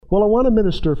Well, I want to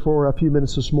minister for a few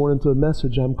minutes this morning to a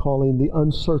message I'm calling The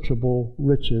Unsearchable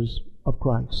Riches of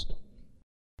Christ.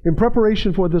 In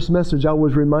preparation for this message, I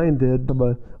was reminded of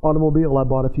an automobile I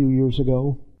bought a few years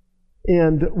ago.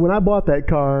 And when I bought that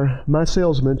car, my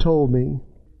salesman told me,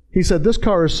 he said, this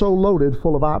car is so loaded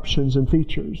full of options and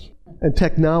features and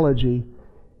technology.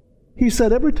 He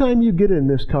said, every time you get in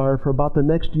this car for about the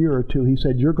next year or two, he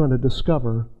said, you're going to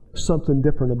discover something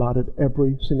different about it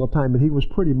every single time. And he was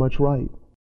pretty much right.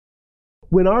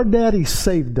 When our daddy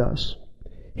saved us,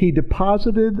 he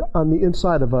deposited on the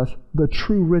inside of us the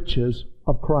true riches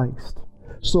of Christ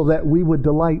so that we would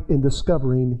delight in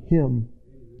discovering Him.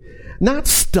 Not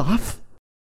stuff,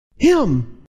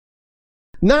 Him.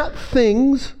 Not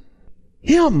things,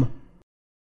 Him.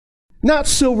 Not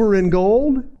silver and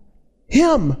gold,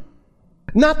 Him.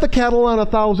 Not the cattle on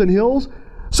 1,000 hills,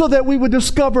 so that we would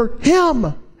discover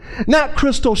Him. Not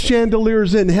crystal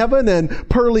chandeliers in heaven and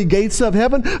pearly gates of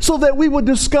heaven, so that we would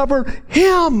discover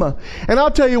Him. And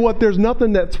I'll tell you what, there's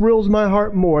nothing that thrills my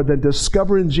heart more than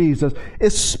discovering Jesus,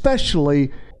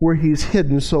 especially where He's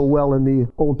hidden so well in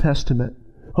the Old Testament.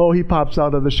 Oh, He pops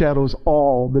out of the shadows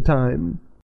all the time.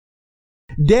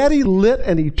 Daddy lit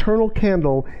an eternal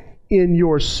candle in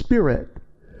your spirit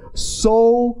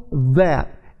so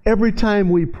that every time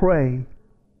we pray,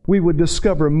 we would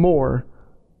discover more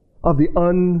of the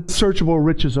unsearchable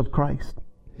riches of Christ.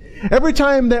 Every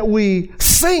time that we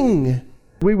sing,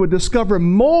 we would discover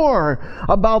more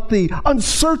about the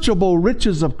unsearchable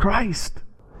riches of Christ.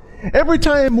 Every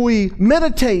time we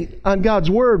meditate on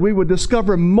God's Word, we would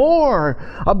discover more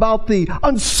about the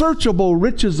unsearchable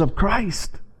riches of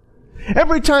Christ.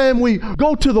 Every time we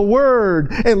go to the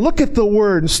Word and look at the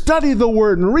Word and study the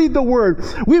Word and read the Word,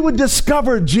 we would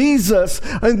discover Jesus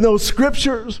in those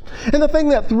Scriptures. And the thing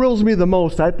that thrills me the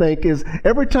most, I think, is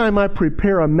every time I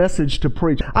prepare a message to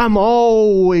preach, I'm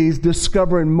always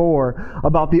discovering more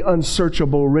about the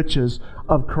unsearchable riches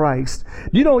of Christ.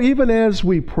 You know, even as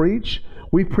we preach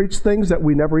things that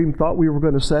we never even thought we were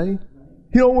going to say.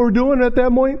 You know what we're doing at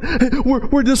that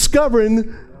point? We're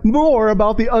discovering more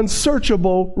about the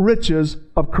unsearchable riches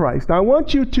of Christ. I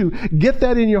want you to get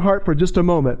that in your heart for just a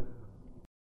moment.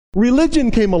 Religion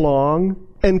came along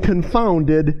and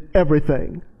confounded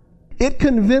everything. It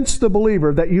convinced the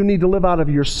believer that you need to live out of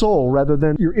your soul rather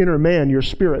than your inner man, your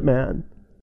spirit man.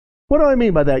 What do I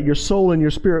mean by that? Your soul and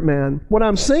your spirit man. What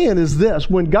I'm saying is this.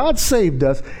 When God saved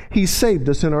us, He saved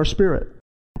us in our spirit.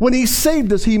 When He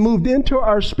saved us, He moved into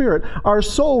our spirit. Our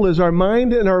soul is our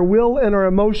mind and our will and our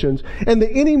emotions. And the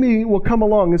enemy will come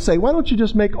along and say, why don't you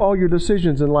just make all your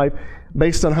decisions in life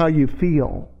based on how you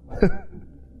feel?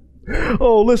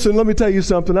 Oh, listen, let me tell you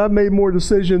something. I've made more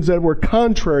decisions that were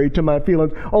contrary to my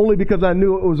feelings only because I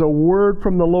knew it was a word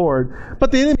from the Lord.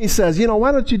 But the enemy says,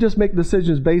 why don't you just make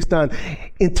decisions based on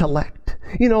intellect?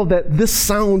 That this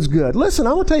sounds good. Listen,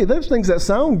 I will tell you, there's things that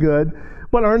sound good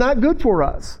but are not good for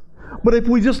us. But if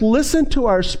we just listen to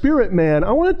our spirit man,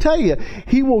 I want to tell you,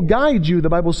 he will guide you, the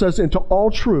Bible says, into all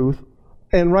truth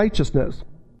and righteousness.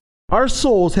 Our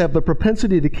souls have the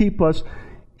propensity to keep us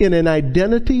in an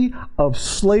identity of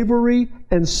slavery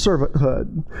and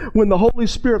servanthood. When the Holy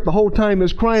Spirit the whole time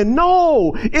is crying,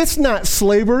 no, it's not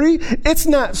slavery, it's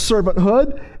not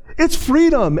servanthood, it's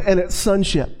freedom and it's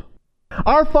sonship.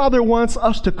 Our Father wants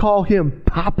us to call Him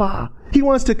Papa. He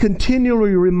wants to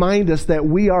continually remind us that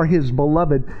we are His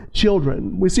beloved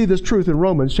children. We see this truth in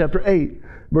Romans chapter 8,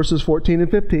 verses 14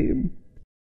 and 15.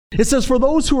 It says, for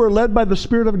those who are led by the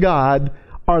Spirit of God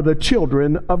are the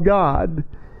children of God.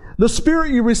 The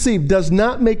Spirit you receive does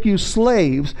not make you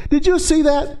slaves. Did you see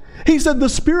that? He said the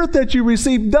Spirit that you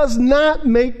receive does not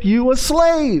make you a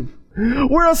slave.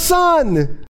 We're a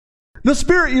son. The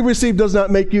Spirit you receive does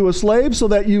not make you a slave so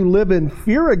that you live in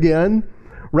fear again.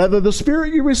 Rather, the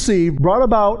Spirit you received brought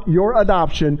about your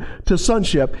adoption to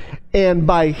sonship. And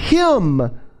by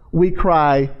Him we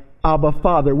cry, Abba,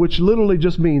 Father, which literally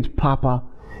just means Papa.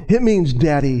 It means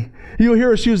Daddy. You'll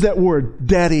hear us use that word,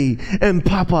 Daddy and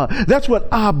Papa. That's what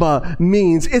Abba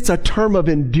means. It's a term of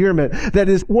endearment that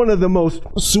is one of the most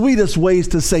sweetest ways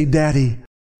to say Daddy.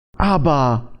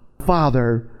 Abba,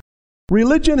 Father.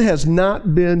 Religion has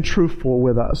not been truthful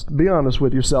with us. Be honest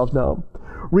with yourself now.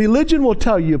 Religion will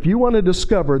tell you if you want to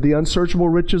discover the unsearchable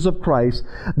riches of Christ,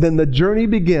 then the journey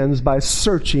begins by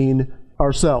searching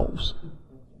ourselves.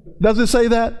 Does it say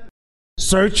that?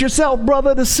 Search yourself,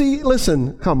 brother, to see.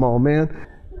 Listen, come on, man.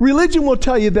 Religion will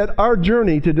tell you that our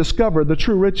journey to discover the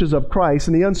true riches of Christ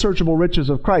and the unsearchable riches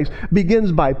of Christ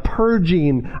begins by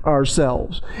purging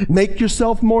ourselves. Make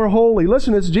yourself more holy.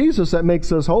 Listen, it's Jesus that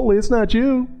makes us holy. It's not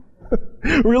you.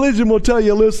 Religion will tell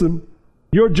you, listen,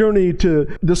 Your journey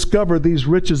to discover these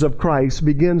riches of Christ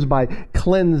begins by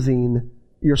cleansing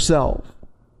yourself.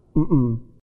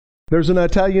 There's an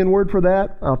Italian word for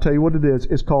that. I'll tell you what it is.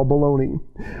 It's called baloney.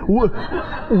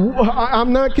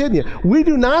 I'm not kidding you. We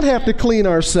do not have to clean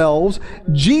ourselves.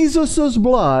 Jesus'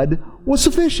 blood was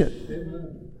sufficient.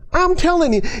 I'm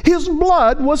telling you, His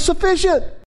blood was sufficient.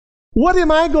 What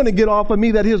am I going to get off of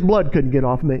me that His blood couldn't get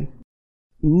off me?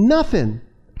 Nothing.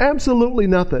 Absolutely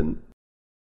nothing.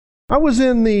 I was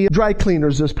in the dry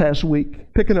cleaners this past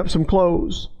week, picking up some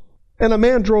clothes. And a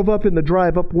man drove up in the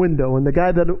drive-up window, and the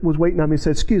guy that was waiting on me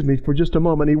said, "Excuse me for just a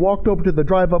moment." He walked over to the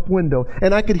drive-up window,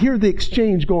 and I could hear the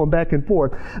exchange going back and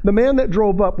forth. The man that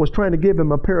drove up was trying to give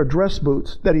him a pair of dress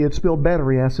boots that he had spilled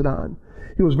battery acid on.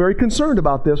 He was very concerned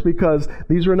about this because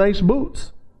these are nice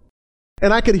boots.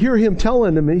 And I could hear him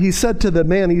telling him, he said to the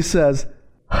man, he says,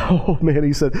 "Oh man,"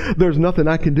 he said, "there's nothing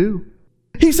I can do."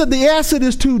 He said, "The acid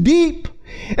is too deep."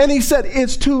 And he said,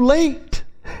 "It's too late."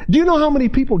 Do you know how many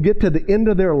people get to the end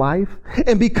of their life?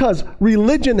 And because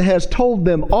religion has told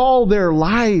them all their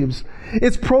lives,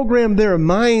 it's programmed their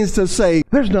minds to say,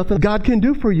 there's nothing God can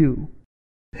do for you.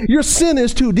 Your sin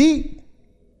is too deep.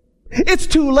 It's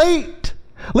too late.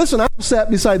 Listen, I've sat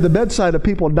beside the bedside of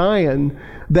people dying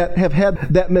that have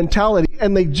had that mentality,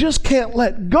 and they just can't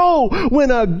let go when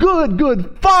a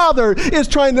good Father is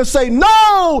trying to say,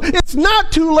 no, it's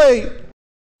not too late.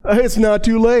 It's not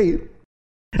too late.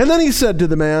 And then he said to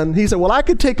the man, he said, "Well, I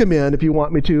could take them in if you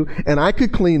want me to, and I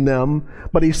could clean them,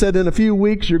 but," he said, "in a few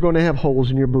weeks you're going to have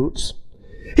holes in your boots."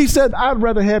 He said, "I'd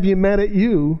rather have you mad at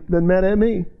you than mad at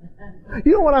me."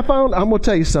 You know what I found? I'm going to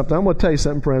tell you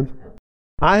something, friends.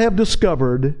 I have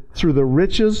discovered through the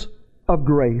riches of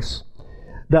grace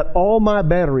that all my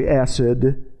battery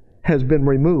acid has been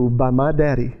removed by my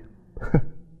daddy.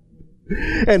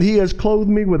 And He has clothed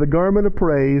me with a garment of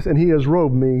praise, and He has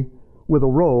robed me with a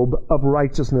robe of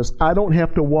righteousness. I don't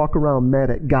have to walk around mad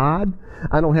at God.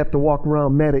 I don't have to walk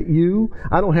around mad at you.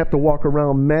 I don't have to walk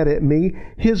around mad at me.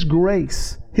 His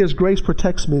grace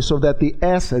protects me so that the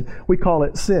acid, we call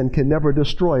it sin, can never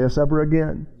destroy us ever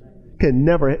again.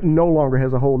 No longer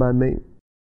has a hold on me.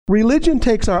 Religion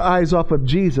takes our eyes off of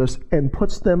Jesus and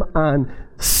puts them on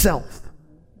self.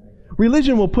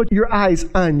 Religion will put your eyes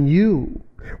on you.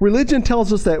 Religion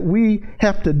tells us that we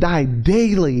have to die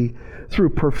daily through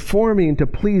performing to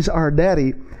please our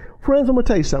daddy. Friends, I'm going to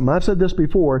tell you something. I've said this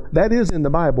before. That is in the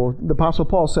Bible. The Apostle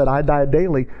Paul said, "I die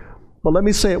daily." But let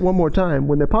me say it one more time.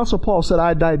 When the Apostle Paul said,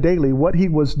 "I die daily," what he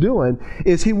was doing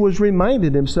is he was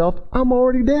reminding himself, I'm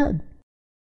already dead.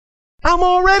 I'm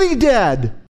already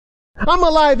dead. I'm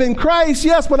alive in Christ,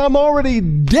 yes, but I'm already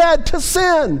dead to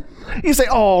sin. You say,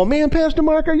 "Oh man, Pastor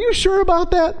Mark, are you sure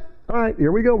about that?" All right,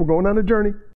 here we go. We're going on a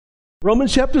journey.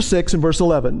 Romans chapter 6 and verse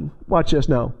 11. Watch this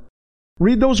now.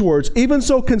 Read those words. "Even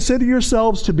so, consider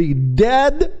yourselves to be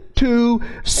dead to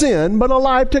sin, but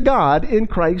alive to God in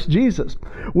Christ Jesus."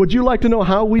 Would you like to know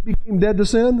how we became dead to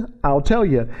sin? I'll tell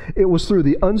you. It was through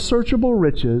the unsearchable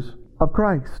riches of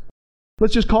Christ.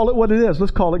 Let's just call it what it is.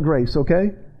 Let's call it grace,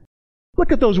 okay?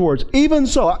 Look at those words. Even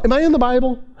so. Am I in the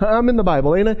Bible? I'm in the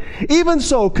Bible, ain't I? "Even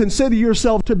so, consider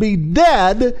yourself to be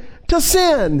dead to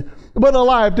sin, but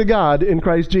alive to God in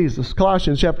Christ Jesus."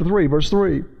 Colossians chapter 3, verse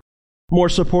 3. More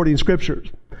supporting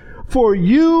scriptures. "For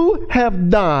you have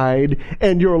died,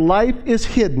 and your life is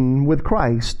hidden with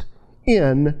Christ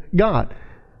in God."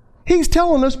 He's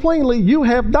telling us plainly, you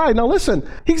have died. Now listen,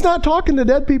 He's not talking to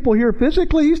dead people here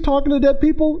physically. He's talking to dead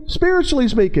people spiritually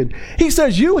speaking. He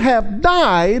says, you have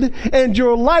died, and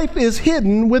your life is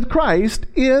hidden with Christ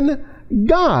in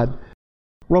God.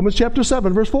 Romans chapter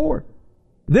 7, verse 4.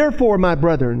 "Therefore, my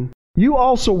brethren, you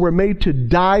also were made to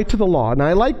die to the law." And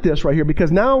I like this right here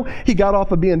because now he got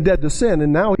off of being dead to sin,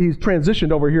 and now he's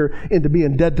transitioned over here into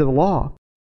being dead to the law.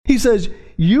 He says,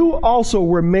 "You also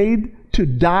were made to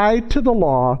die to the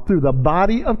law through the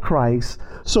body of Christ,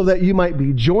 so that you might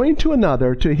be joined to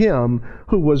another, to Him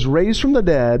who was raised from the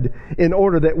dead, in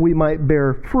order that we might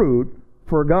bear fruit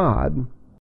for God."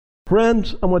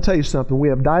 Friends, I'm going to tell you something. We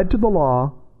have died to the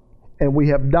law, and we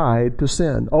have died to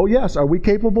sin. Oh yes, are we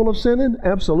capable of sinning?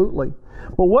 Absolutely.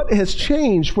 But what has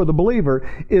changed for the believer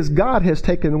is God has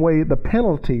taken away the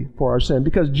penalty for our sin,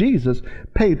 because Jesus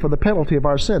paid for the penalty of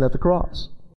our sin at the cross.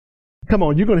 Come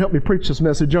on, you're going to help me preach this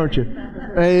message, aren't you?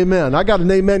 Amen. I got an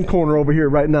amen corner over here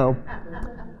right now.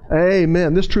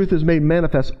 Amen. This truth is made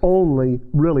manifest only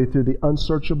really through the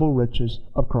unsearchable riches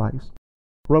of Christ.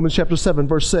 Romans chapter 7,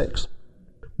 verse 6.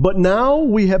 "But now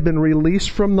we have been released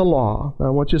from the law." Now I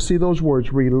want you to see those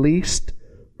words, released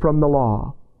from the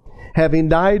law. "Having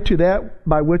died to that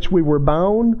by which we were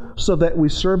bound, so that we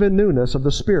serve in newness of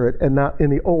the Spirit and not in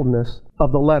the oldness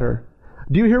of the letter."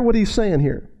 Do you hear what he's saying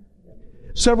here?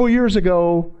 Several years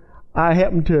ago, I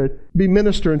happened to be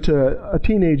ministering to a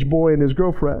teenage boy and his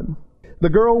girlfriend. The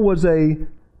girl was a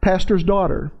pastor's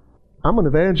daughter. I'm an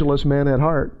evangelist man at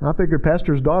heart. I figured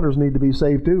pastors' daughters need to be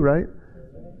saved too, right?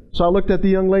 So I looked at the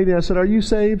young lady and I said, "Are you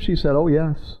saved?" She said, "Oh,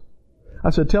 yes."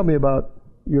 I said, "Tell me about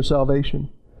your salvation."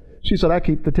 She said, "I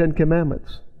keep the 10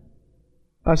 Commandments."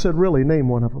 I said, "Really? Name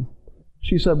one of them."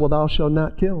 She said, "Well, thou shalt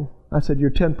not kill." I said, "You're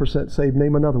 10% saved.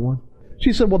 Name another one."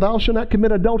 She said, "Well, thou shalt not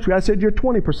commit adultery." I said, "You're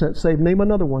 20% saved. Name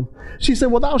another one." She said,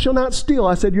 "Well, thou shalt not steal."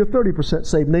 I said, "You're 30%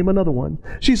 saved. Name another one."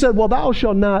 She said, "Well, thou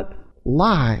shalt not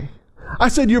lie." I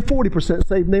said, "You're 40%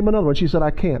 saved. Name another one." She said,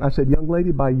 "I can't." I said, "Young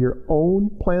lady, by your own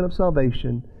plan of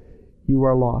salvation, you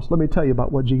are lost. Let me tell you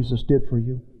about what Jesus did for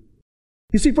you."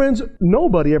 You see, friends,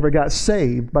 nobody ever got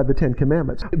saved by the 10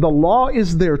 Commandments. The law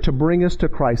is there to bring us to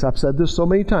Christ. I've said this so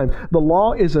many times. The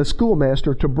law is a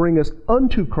schoolmaster to bring us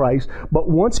unto Christ, but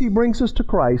once He brings us to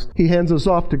Christ, He hands us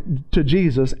off to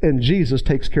Jesus, and Jesus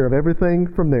takes care of everything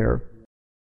from there.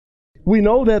 We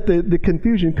know that the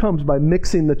confusion comes by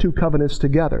mixing the two covenants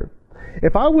together.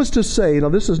 If I was to say, now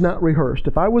this is not rehearsed,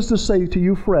 if I was to say to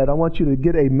you, Fred, I want you to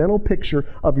get a mental picture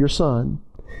of your son,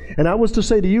 and I was to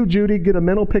say to you, Judy, get a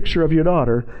mental picture of your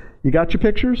daughter. You got your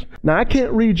pictures? Now, I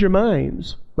can't read your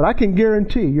minds, but I can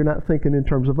guarantee you're not thinking in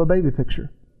terms of a baby picture.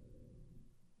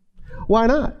 Why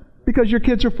not? Because your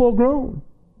kids are full grown.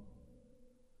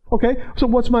 Okay, so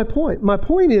what's my point? My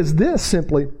point is this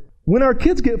simply. When our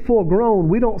kids get full grown,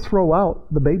 we don't throw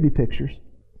out the baby pictures.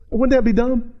 Wouldn't that be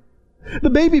dumb?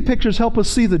 The baby pictures help us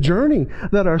see the journey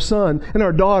that our son and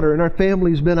our daughter and our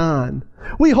family's been on.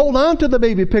 We hold on to the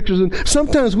baby pictures, and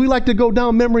sometimes we like to go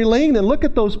down memory lane and look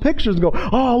at those pictures and go,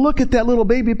 "Oh, look at that little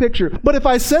baby picture." But if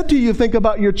I said to you, think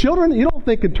about your children, you don't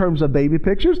think in terms of baby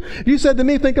pictures. If you said to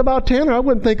me, think about Tanner, I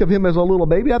wouldn't think of him as a little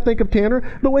baby. I'd think of Tanner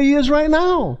the way he is right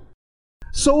now.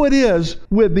 So it is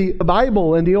with the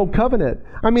Bible and the Old Covenant.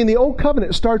 I mean, the Old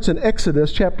Covenant starts in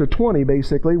Exodus chapter 20,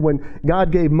 basically, when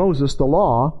God gave Moses the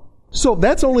law. So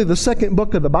that's only the second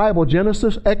book of the Bible,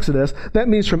 Genesis, Exodus. That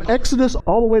means from Exodus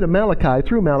all the way to Malachi,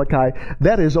 through Malachi,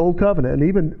 that is Old Covenant. And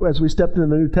even as we stepped into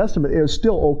the New Testament, it is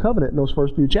still Old Covenant in those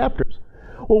first few chapters.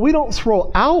 Well, we don't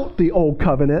throw out the Old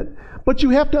Covenant, but you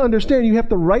have to understand, you have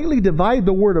to rightly divide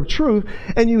the word of truth,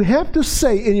 and you have to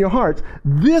say in your heart,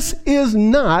 this is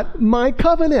not my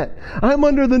covenant. I'm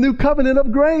under the new covenant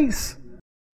of grace.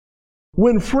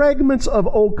 When fragments of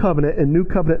Old Covenant and New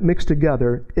Covenant mix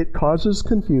together, it causes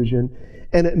confusion,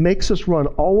 and it makes us run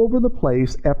all over the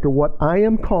place after what I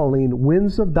am calling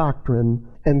winds of doctrine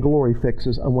and glory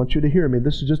fixes. I want you to hear me.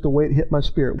 This is just the way it hit my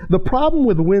spirit. The problem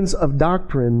with winds of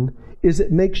doctrine is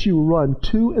it makes you run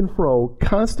to and fro,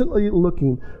 constantly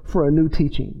looking for a new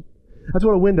teaching. That's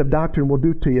what a wind of doctrine will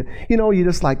do to you. You know, you're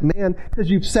just like, man, because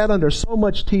you've sat under so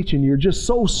much teaching, you're just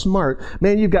so smart.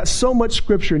 Man, you've got so much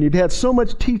scripture and you've had so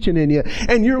much teaching in you,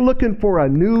 and you're looking for a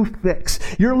new fix.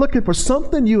 You're looking for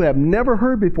something you have never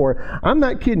heard before. I'm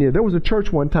not kidding you. There was a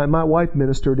church one time my wife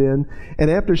ministered in, and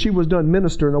after she was done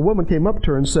ministering, a woman came up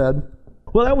to her and said,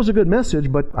 "Well, that was a good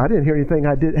message, but I didn't hear anything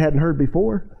I hadn't heard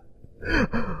before."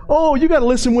 Oh, you got to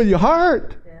listen with your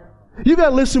heart. You got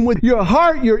to listen with your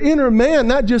heart, your inner man,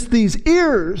 not just these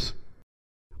ears.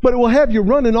 But it will have you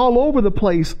running all over the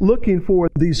place looking for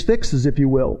these fixes, if you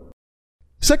will.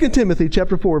 2 Timothy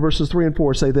chapter 4, verses 3 and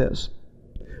 4 say this.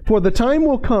 "For the time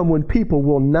will come when people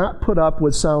will not put up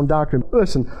with sound doctrine."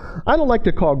 Listen, I don't like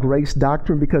to call grace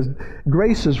doctrine because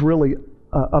grace is really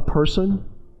a person,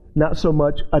 not so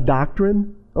much a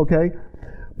doctrine, okay?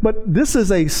 But this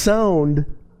is a sound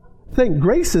thing.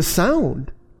 Grace is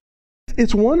sound.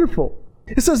 It's wonderful.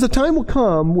 It says the time will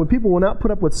come when people will not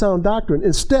put up with sound doctrine.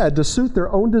 Instead, to suit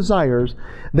their own desires,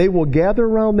 they will gather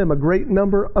around them a great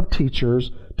number of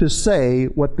teachers to say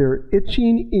what their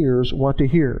itching ears want to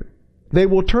hear. They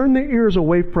will turn their ears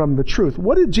away from the truth.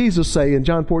 What did Jesus say in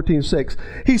John 14:6?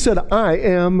 He said, "I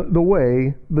am the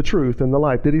way, the truth, and the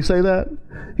life." Did He say that?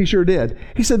 He sure did.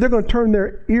 He said they're going to turn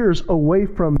their ears away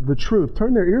from the truth.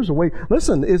 Turn their ears away.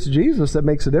 Listen, it's Jesus that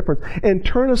makes a difference. And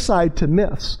turn aside to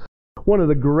myths. One of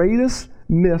the greatest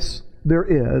myths there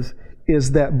is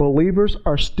that believers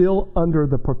are still under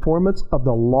the performance of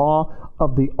the law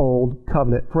of the Old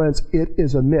Covenant. Friends, it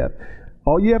is a myth.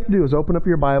 All you have to do is open up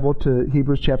your Bible to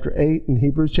Hebrews chapter 8 and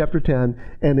Hebrews chapter 10,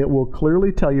 and it will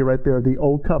clearly tell you right there the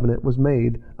Old Covenant was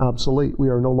made obsolete. We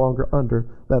are no longer under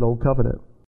that Old Covenant.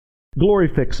 Glory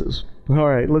fixes. All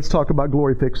right, let's talk about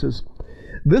glory fixes.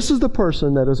 This is the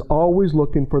person that is always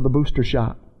looking for the booster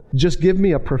shot. Just give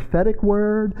me a prophetic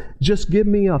word. Just give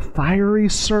me a fiery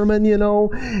sermon,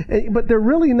 But they're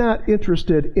really not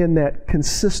interested in that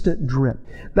consistent drip.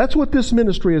 That's what this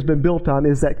ministry has been built on,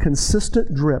 is that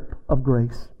consistent drip of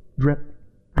grace. Drip,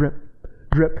 drip,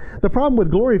 drip. The problem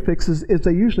with glory fixes is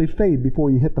they usually fade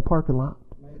before you hit the parking lot,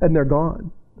 and they're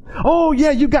gone. Oh,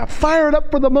 yeah, you got fired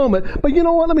up for the moment. But you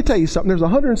know what? Let me tell you something. There's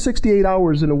 168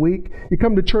 hours in a week. You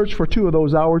come to church for 2 of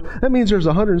those hours. That means there's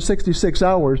 166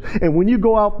 hours. And when you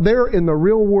go out there in the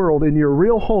real world, in your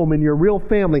real home, in your real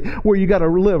family, where you got to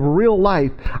live real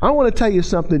life, I want to tell you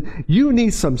something. You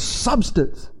need some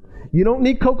substance. You don't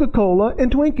need Coca-Cola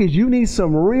and Twinkies. You need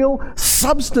some real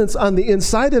substance on the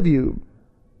inside of you.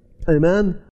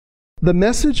 Amen? The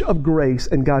message of grace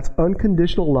and God's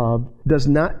unconditional love does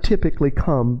not typically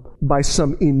come by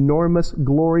some enormous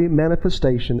glory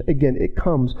manifestation. Again, it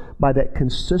comes by that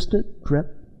consistent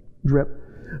drip, drip.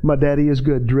 My daddy is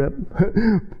good, drip.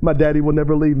 My daddy will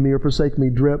never leave me or forsake me,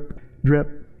 drip,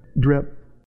 drip, drip.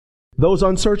 Those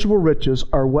unsearchable riches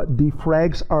are what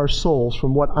defrags our souls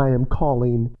from what I am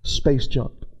calling space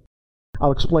junk.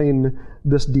 I'll explain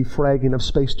this defragging of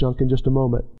space junk in just a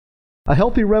moment. A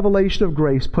healthy revelation of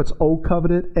grace puts Old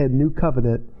Covenant and New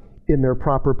Covenant in their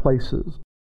proper places.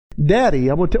 Daddy,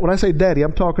 when I say Daddy,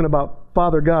 I'm talking about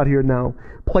Father God here now,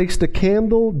 placed a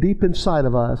candle deep inside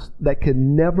of us that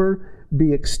can never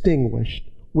be extinguished.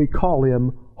 We call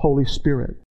Him Holy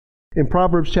Spirit. In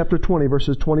Proverbs chapter 20,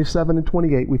 verses 27 and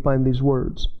 28, we find these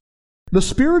words. The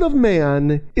spirit of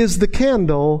man is the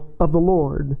candle of the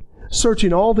Lord,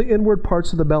 searching all the inward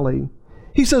parts of the belly.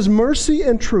 He says, mercy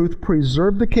and truth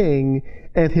preserve the king,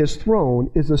 and his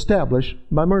throne is established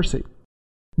by mercy.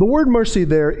 The word mercy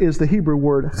there is the Hebrew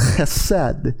word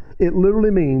chesed. It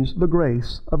literally means the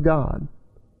grace of God.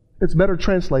 It's better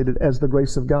translated as the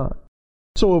grace of God.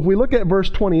 So if we look at verse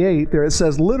 28 there, it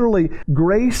says literally,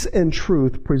 grace and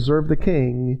truth preserve the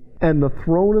king, and the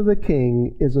throne of the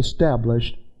king is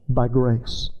established by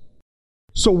grace.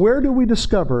 So where do we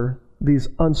discover these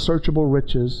unsearchable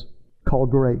riches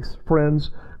called grace?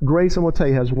 Friends, grace, I'm going to tell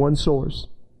you, has one source,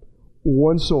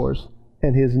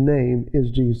 and His name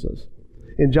is Jesus.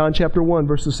 In John chapter 1,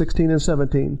 verses 16 and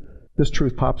 17, this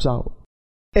truth pops out.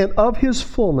 And of His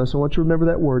fullness, I want you to remember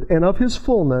that word, and of His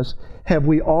fullness have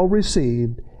we all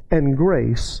received, and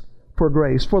grace for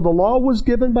grace. For the law was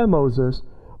given by Moses,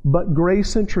 but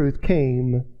grace and truth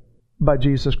came by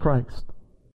Jesus Christ.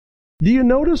 Do you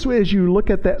notice as you look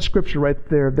at that scripture right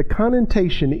there, the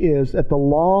connotation is that the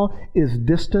law is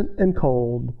distant and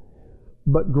cold,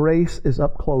 but grace is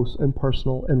up close and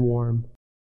personal and warm.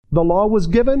 The law was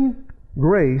given,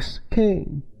 grace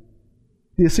came.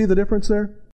 Do you see the difference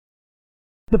there?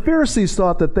 The Pharisees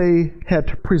thought that they had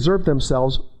to preserve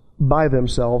themselves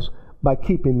by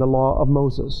keeping the law of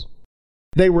Moses.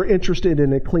 They were interested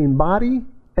in a clean body,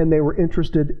 and they were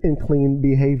interested in clean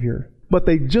behavior. But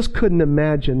they just couldn't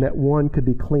imagine that one could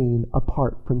be clean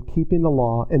apart from keeping the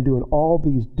law and doing all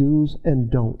these do's and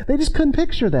don'ts. They just couldn't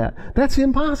picture that. That's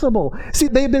impossible. See,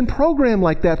 they've been programmed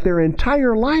like that their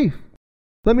entire life.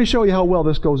 Let me show you how well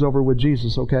this goes over with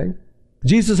Jesus, okay?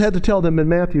 Jesus had to tell them in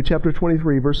Matthew chapter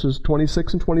 23, verses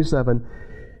 26 and 27.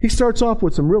 He starts off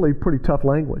with some really pretty tough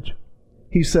language.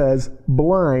 He says,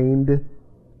 blind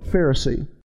Pharisee.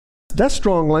 That's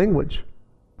strong language.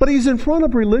 But He's in front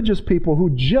of religious people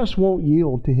who just won't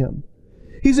yield to Him.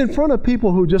 He's in front of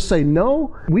people who just say,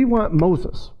 no, we want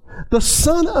Moses. The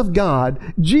Son of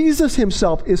God, Jesus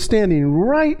Himself, is standing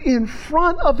right in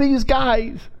front of these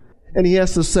guys. And He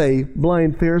has to say,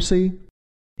 blind Pharisee.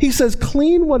 He says,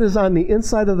 clean what is on the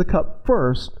inside of the cup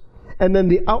first, and then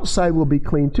the outside will be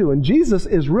clean too. And Jesus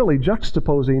is really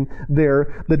juxtaposing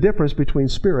there the difference between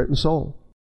spirit and soul.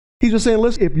 He's just saying,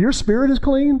 listen, if your spirit is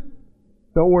clean,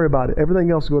 don't worry about it. Everything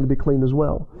else is going to be clean as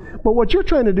well. But what you're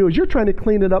trying to do is you're trying to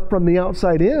clean it up from the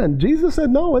outside in. Jesus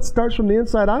said, no, it starts from the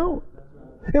inside out.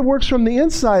 It works from the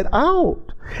inside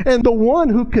out. And the one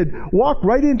who could walk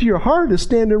right into your heart is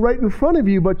standing right in front of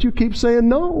you, but you keep saying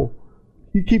no.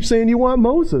 You keep saying you want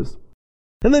Moses.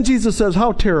 And then Jesus says,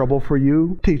 how terrible for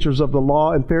you, teachers of the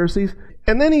law and Pharisees.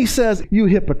 And then He says, you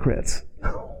hypocrites.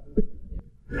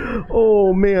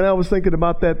 Oh man, I was thinking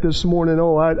about that this morning.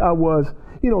 I was.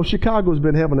 Chicago's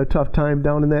been having a tough time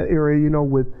down in that area,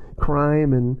 with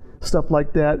crime and stuff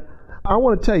like that. I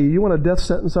want to tell you, you want a death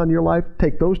sentence on your life?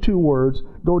 Take those 2 words,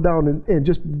 go down and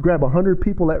just grab 100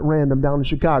 people at random down in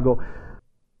Chicago.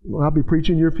 I'll be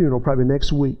preaching your funeral probably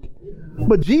next week.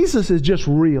 But Jesus is just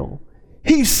real.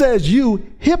 He says,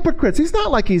 you hypocrites. He's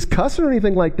not like He's cussing or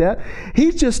anything like that.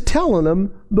 He's just telling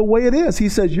them the way it is. He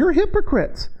says, you're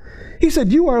hypocrites. He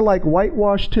said, you are like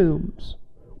whitewashed tombs,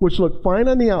 which look fine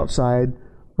on the outside,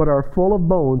 but are full of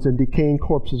bones and decaying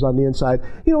corpses on the inside.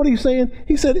 You know what he's saying?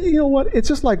 He said, you know what? It's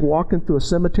just like walking through a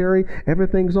cemetery.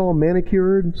 Everything's all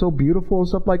manicured and so beautiful and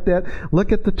stuff like that.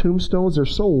 Look at the tombstones. They're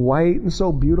so white and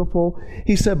so beautiful.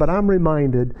 He said, but I'm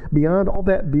reminded, beyond all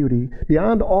that beauty,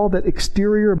 beyond all that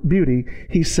exterior beauty,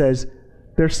 he says,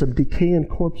 there's some decaying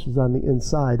corpses on the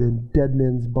inside and dead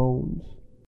men's bones.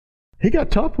 He got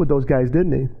tough with those guys,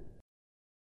 didn't he?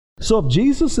 So if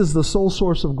Jesus is the sole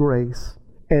source of grace,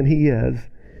 and He is,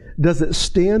 does it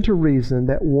stand to reason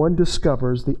that one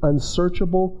discovers the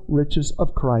unsearchable riches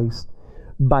of Christ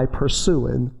by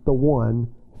pursuing the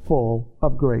one full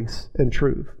of grace and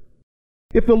truth?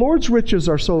 If the Lord's riches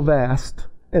are so vast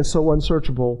and so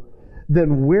unsearchable,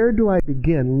 then where do I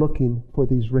begin looking for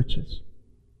these riches?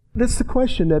 That's the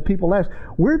question that people ask.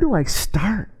 Where do I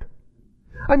start?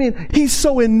 I mean, He's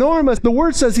so enormous. The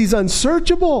Word says He's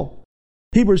unsearchable.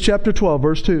 Hebrews chapter 12,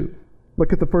 verse 2.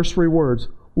 Look at the first three words.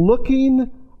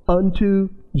 Looking unto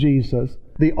Jesus,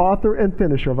 the author and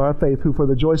finisher of our faith, who for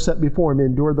the joy set before Him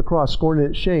endured the cross, scorning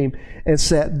its shame, and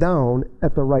sat down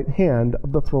at the right hand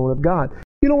of the throne of God.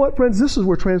 You know what, friends? This is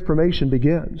where transformation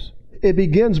begins. It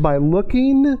begins by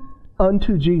looking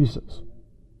unto Jesus.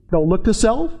 Don't look to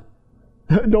self.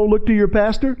 Don't look to your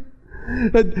pastor.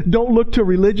 Don't look to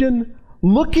religion.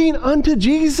 Looking unto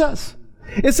Jesus.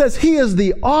 It says He is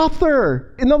the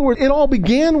author. In other words, it all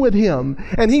began with Him.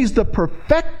 And He's the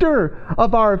perfecter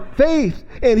of our faith.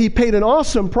 And He paid an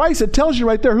awesome price. It tells you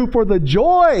right there, who for the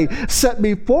joy set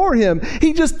before Him,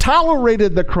 He just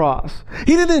tolerated the cross.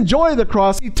 He didn't enjoy the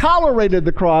cross. He tolerated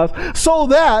the cross so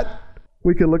that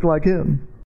we could look like Him.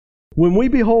 When we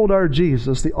behold our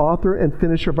Jesus, the author and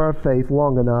finisher of our faith,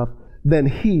 long enough, then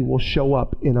He will show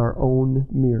up in our own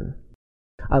mirror.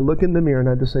 I look in the mirror and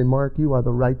I just say, Mark, you are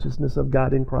the righteousness of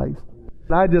God in Christ.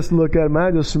 And I just look at him, I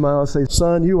just smile and say,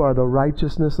 son, you are the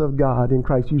righteousness of God in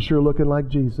Christ. You sure looking like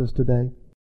Jesus today.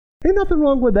 Ain't nothing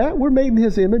wrong with that. We're made in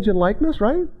His image and likeness,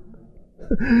 right?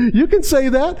 You can say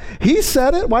that. He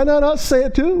said it. Why not us say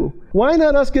it too? Why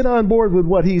not us get on board with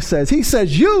what He says? He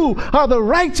says, you are the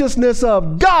righteousness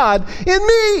of God in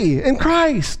me, in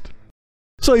Christ.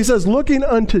 So He says, looking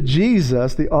unto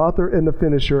Jesus, the author and the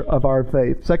finisher of our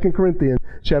faith. 2 Corinthians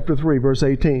chapter 3, verse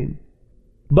 18.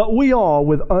 But we all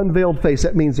with unveiled face.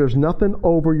 That means there's nothing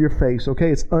over your face,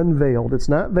 okay? It's unveiled. It's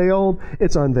not veiled,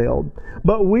 it's unveiled.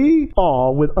 But we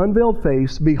all with unveiled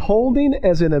face, beholding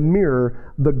as in a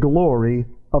mirror the glory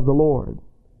of the Lord.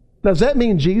 Now, does that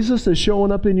mean Jesus is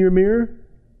showing up in your mirror?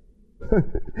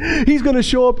 He's going to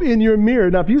show up in your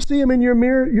mirror. Now, if you see Him in your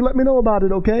mirror, you let me know about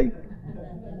it, okay?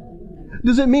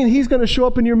 Does it mean He's going to show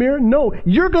up in your mirror? No,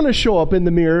 you're going to show up in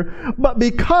the mirror, but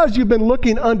because you've been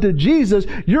looking unto Jesus,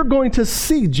 you're going to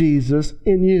see Jesus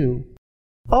in you.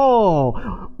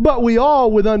 Oh, but we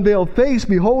all with unveiled face,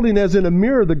 beholding as in a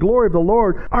mirror the glory of the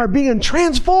Lord, are being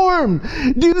transformed.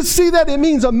 Do you see that? It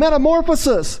means a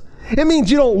metamorphosis. It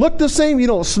means you don't look the same, you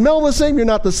don't smell the same, you're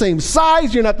not the same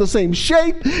size, you're not the same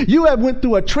shape. You have went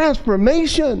through a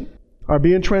transformation. Are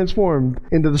being transformed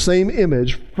into the same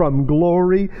image from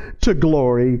glory to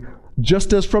glory,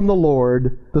 just as from the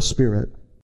Lord, the Spirit.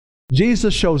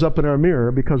 Jesus shows up in our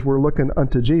mirror because we're looking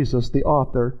unto Jesus, the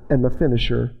author and the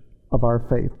finisher of our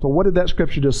faith. So what did that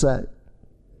scripture just say?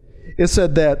 It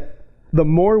said that the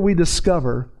more we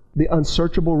discover the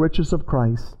unsearchable riches of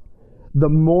Christ, the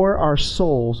more our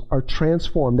souls are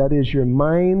transformed. That is, your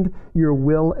mind, your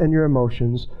will, and your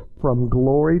emotions from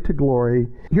glory to glory.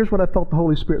 Here's what I felt the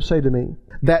Holy Spirit say to me.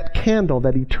 That candle,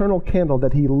 that eternal candle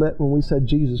that He lit when we said,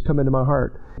 Jesus, come into my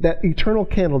heart. That eternal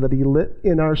candle that He lit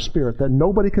in our spirit that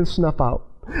nobody can snuff out.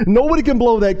 Nobody can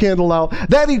blow that candle out.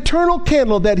 That eternal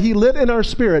candle that He lit in our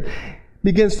spirit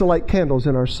begins to light candles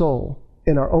in our soul,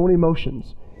 in our own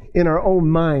emotions, in our own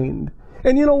mind.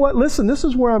 And you know what? Listen, this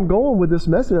is where I'm going with this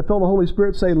message. I felt the Holy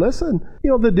Spirit say, listen,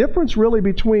 the difference really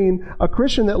between a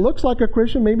Christian that looks like a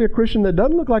Christian, maybe a Christian that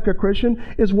doesn't look like a Christian,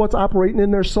 is what's operating in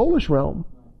their soulish realm.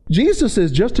 Jesus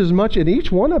is just as much in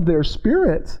each one of their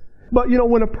spirits. But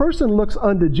when a person looks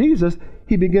unto Jesus,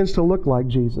 he begins to look like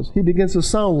Jesus. He begins to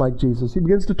sound like Jesus. He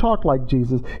begins to talk like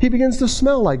Jesus. He begins to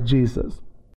smell like Jesus.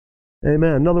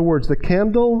 Amen. In other words, the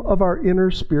candle of our inner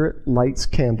spirit lights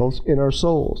candles in our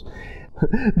souls.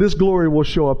 This glory will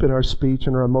show up in our speech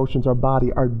and our emotions, our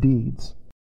body, our deeds.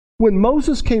 When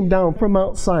Moses came down from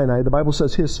Mount Sinai, the Bible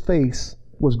says his face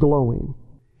was glowing.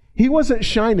 He wasn't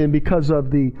shining because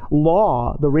of the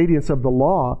law, the radiance of the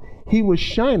law. He was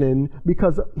shining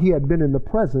because he had been in the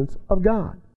presence of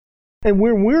God. And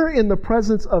when we're in the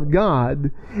presence of God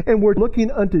and we're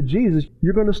looking unto Jesus,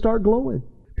 you're going to start glowing.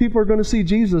 People are going to see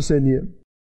Jesus in you.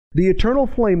 The eternal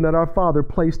flame that our Father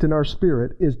placed in our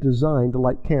spirit is designed to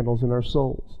light candles in our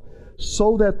souls.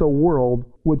 so that the world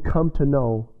would come to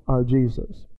know our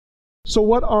Jesus. So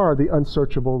what are the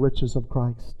unsearchable riches of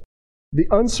Christ? The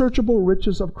unsearchable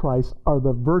riches of Christ are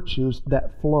the virtues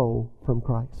that flow from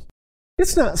Christ.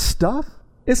 It's not stuff.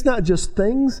 It's not just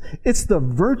things. It's the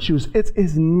virtues. It's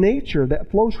His nature that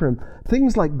flows from Him.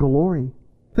 Things like glory,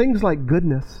 things like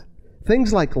goodness,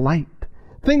 things like light,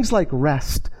 things like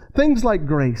rest, things like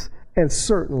grace, and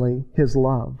certainly His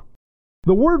love.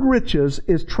 The word riches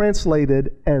is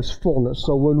translated as fullness.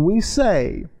 So when we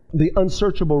say the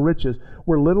unsearchable riches,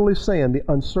 we're literally saying the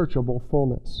unsearchable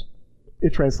fullness.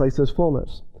 It translates as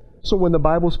fullness. So when the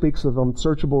Bible speaks of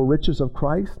unsearchable riches of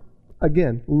Christ,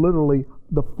 again, literally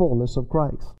the fullness of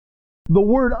Christ. The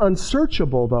word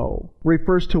unsearchable, though,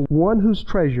 refers to one whose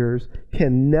treasures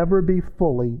can never be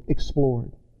fully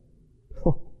explored.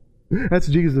 That's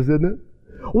Jesus, isn't it?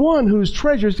 One whose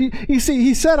treasures, you see,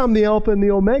 He said, I'm the Alpha and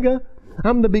the Omega.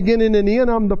 I'm the beginning and the end.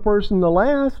 I'm the first and the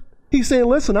last. He's saying,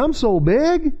 listen, I'm so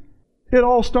big. It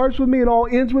all starts with me. It all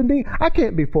ends with me. I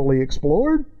can't be fully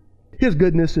explored. His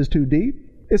goodness is too deep.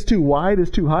 It's too wide.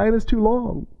 It's too high. And it's too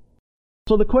long.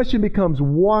 So the question becomes,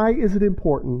 why is it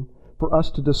important for us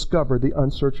to discover the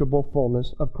unsearchable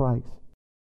fullness of Christ?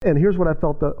 And here's what I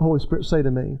felt the Holy Spirit say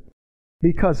to me.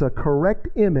 Because a correct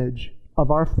image of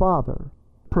our Father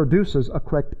produces a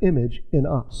correct image in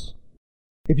us.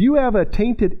 If you have a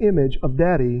tainted image of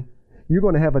Daddy, you're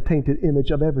going to have a tainted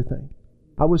image of everything.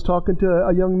 I was talking to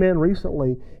a young man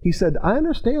recently. He said, I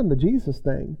understand the Jesus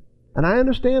thing, and I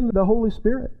understand the Holy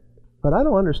Spirit, but I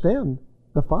don't understand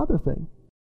the Father thing.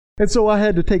 And so I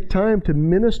had to take time to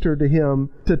minister to him,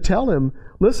 to tell him,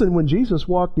 listen, when Jesus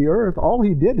walked the earth, all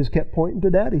He did is kept pointing to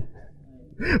Daddy.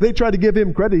 They tried to give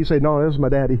Him credit. He said, no, this is my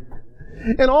Daddy.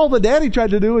 And all the Daddy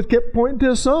tried to do is kept pointing to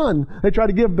His Son. They tried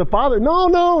to give the Father,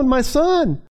 no, and my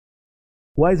Son.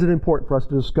 Why is it important for us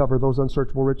to discover those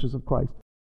unsearchable riches of Christ?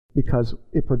 Because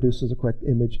it produces a correct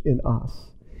image in us.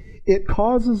 It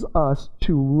causes us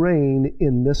to reign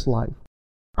in this life.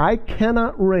 I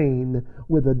cannot reign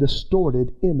with a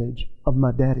distorted image of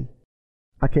my Daddy.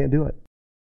 I can't do it.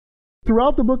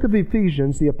 Throughout the book of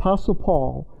Ephesians, the Apostle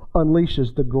Paul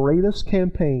unleashes the greatest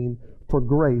campaign for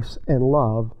grace and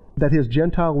love that his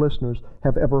Gentile listeners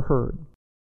have ever heard.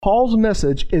 Paul's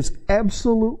message is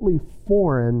absolutely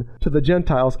foreign to the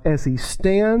Gentiles as he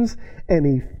stands and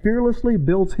he fearlessly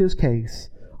builds his case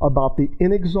about the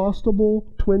inexhaustible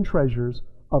twin treasures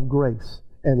of grace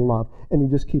and love. And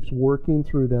he just keeps working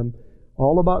through them.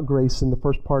 All about grace in the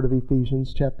first part of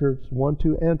Ephesians, chapters 1,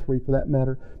 2, and 3 for that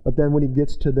matter. But then when he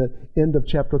gets to the end of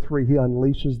chapter 3, he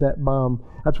unleashes that bomb.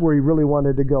 That's where he really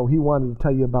wanted to go. He wanted to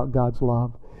tell you about God's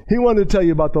love. He wanted to tell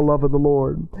you about the love of the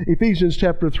Lord. Ephesians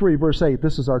chapter 3, verse 8.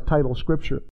 This is our title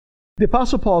scripture. The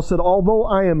Apostle Paul said, although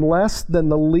I am less than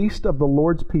the least of the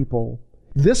Lord's people,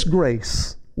 this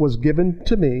grace was given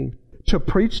to me to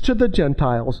preach to the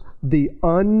Gentiles the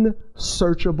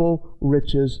unsearchable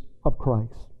riches of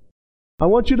Christ. I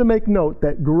want you to make note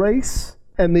that grace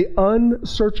and the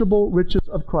unsearchable riches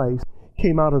of Christ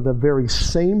came out of the very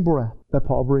same breath that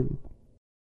Paul breathed.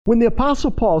 When the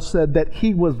Apostle Paul said that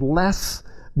he was less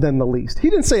than the least, he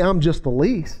didn't say, I'm just the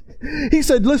least. He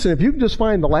said, listen, if you can just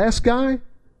find the last guy,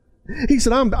 he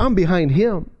said, I'm behind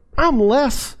him. I'm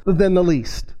less than the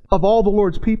least of all the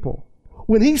Lord's people.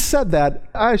 When he said that,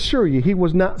 I assure you, he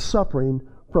was not suffering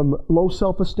from low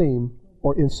self-esteem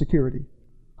or insecurity.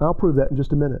 I'll prove that in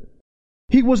just a minute.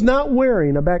 He was not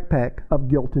wearing a backpack of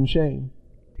guilt and shame.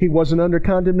 He wasn't under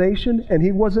condemnation, and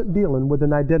he wasn't dealing with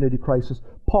an identity crisis.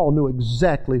 Paul knew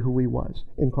exactly who he was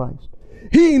in Christ.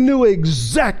 He knew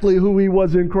exactly who he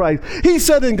was in Christ. He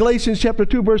said in Galatians chapter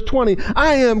 2, verse 20,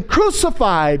 I am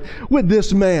crucified with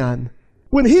this man.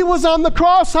 When he was on the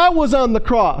cross, I was on the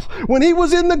cross. When he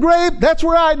was in the grave, that's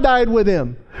where I died with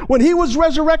him. When he was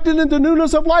resurrected into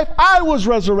newness of life, I was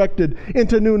resurrected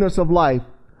into newness of life.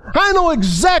 I know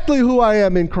exactly who I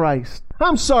am in Christ.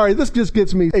 I'm sorry, this just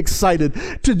gets me excited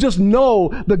to just know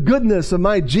the goodness of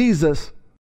my Jesus.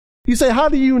 You say, how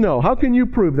do you know? How can you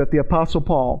prove that the Apostle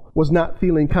Paul was not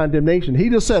feeling condemnation? He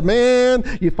just said, man,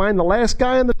 you find the last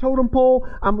guy on the totem pole,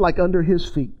 I'm like under his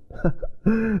feet.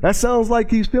 That sounds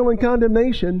like he's feeling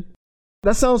condemnation.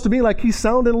 That sounds to me like he's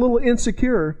sounding a little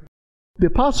insecure. The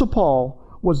Apostle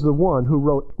Paul was the one who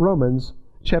wrote Romans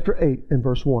chapter 8 and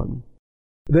verse 1.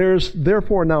 There's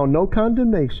therefore now no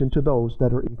condemnation to those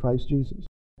that are in Christ Jesus.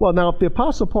 Well, now, if the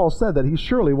Apostle Paul said that, he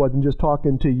surely wasn't just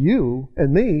talking to you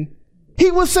and me. He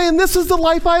was saying, this is the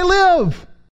life I live.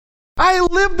 I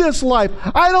live this life.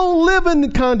 I don't live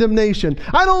in condemnation.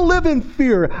 I don't live in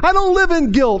fear. I don't live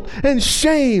in guilt and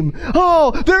shame.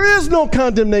 Oh, there is no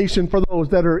condemnation for those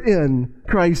that are in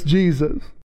Christ Jesus.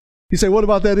 You say, what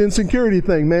about that insecurity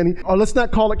thing, man? Or let's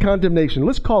not call it condemnation.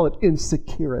 Let's call it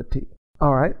insecurity.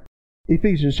 All right?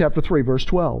 Ephesians chapter 3, verse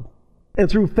 12. And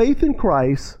through faith in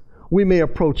Christ, we may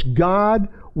approach God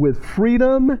with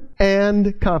freedom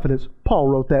and confidence. Paul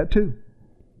wrote that too.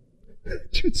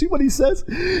 Did you see what he says?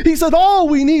 He said, all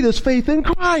we need is faith in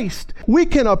Christ. We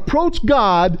can approach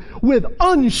God with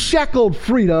unshackled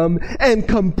freedom and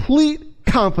complete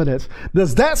confidence.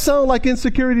 Does that sound like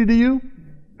insecurity to you?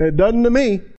 It doesn't to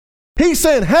me. He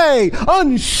said, hey,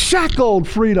 unshackled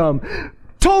freedom,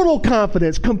 total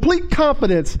confidence, complete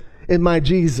confidence in my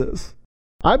Jesus.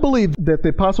 I believe that the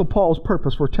Apostle Paul's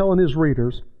purpose for telling his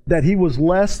readers that he was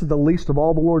less than the least of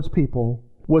all the Lord's people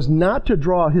was not to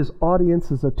draw his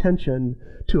audience's attention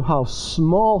to how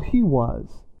small he was,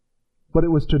 but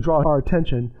it was to draw our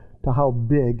attention to how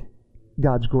big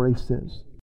God's grace is.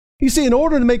 You see, in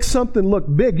order to make something look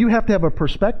big, you have to have a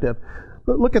perspective.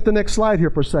 Look at the next slide here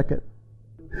for a second.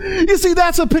 You see,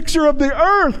 that's a picture of the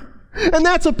earth, and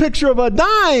that's a picture of a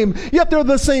dime, yet they're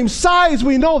the same size.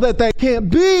 We know that that can't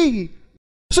be.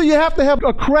 So you have to have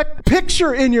a correct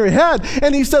picture in your head.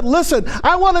 And he said, listen,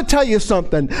 I want to tell you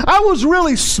something. I was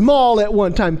really small at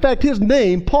one time. In fact, his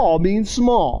name, Paul, means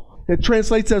small. It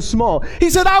translates as small. He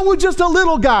said, I was just a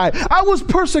little guy. I was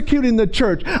persecuting the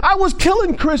church. I was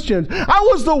killing Christians. I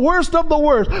was the worst of the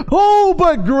worst. Oh,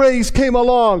 but grace came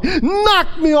along,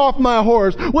 knocked me off my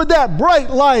horse with that bright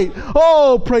light.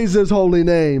 Oh, praise his holy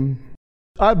name.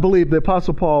 I believe the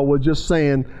Apostle Paul was just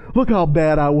saying, look how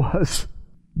bad I was,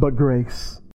 but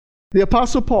grace. The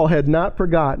Apostle Paul had not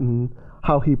forgotten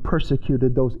how he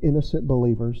persecuted those innocent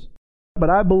believers. But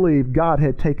I believe God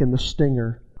had taken the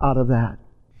stinger out of that.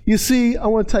 You see, I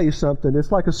want to tell you something.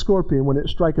 It's like a scorpion when it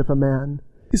striketh a man.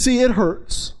 You see, it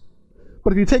hurts.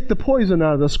 But if you take the poison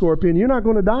out of the scorpion, you're not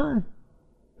going to die.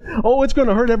 Oh, it's going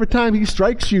to hurt every time he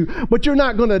strikes you, but you're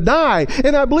not going to die.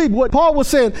 And I believe what Paul was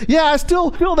saying, yeah, I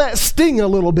still feel that sting a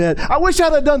little bit. I wish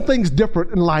I'd have done things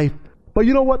different in life. But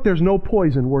you know what? There's no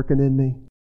poison working in me.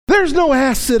 There's no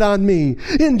acid on me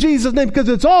in Jesus' name because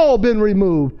it's all been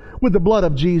removed with the blood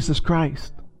of Jesus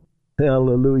Christ.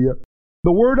 Hallelujah.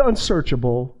 The word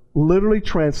unsearchable literally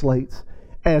translates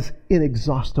as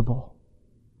inexhaustible.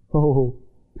 Oh,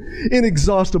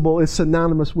 inexhaustible is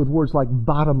synonymous with words like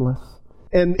bottomless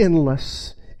and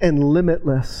endless and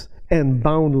limitless and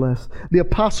boundless. The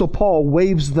Apostle Paul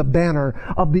waves the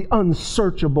banner of the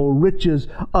unsearchable riches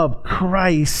of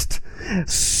Christ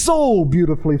so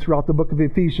beautifully throughout the book of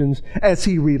Ephesians as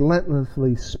he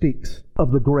relentlessly speaks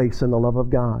of the grace and the love of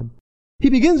God. He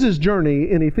begins his journey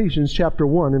in Ephesians chapter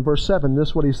 1 and verse 7. This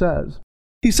is what he says.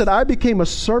 He said, I became a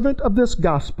servant of this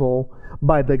gospel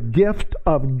by the gift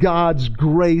of God's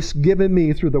grace given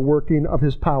me through the working of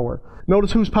His power.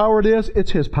 Notice whose power it is? It's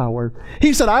His power.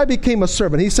 He said, I became a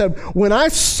servant. He said, when I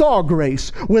saw grace,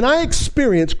 when I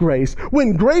experienced grace,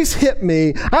 when grace hit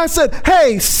me, I said,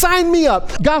 hey, sign me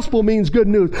up. Gospel means good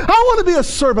news. I want to be a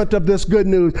servant of this good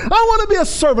news. I want to be a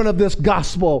servant of this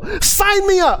gospel. Sign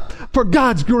me up for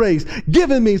God's grace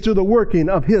given me through the working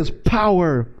of His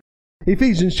power.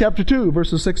 Ephesians chapter 2,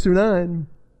 verses 6 through 9.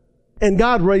 And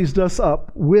God raised us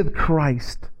up with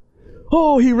Christ.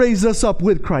 Oh, He raised us up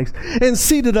with Christ and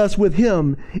seated us with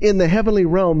Him in the heavenly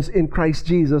realms in Christ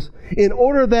Jesus, in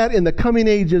order that in the coming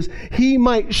ages He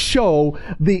might show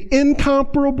the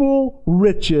incomparable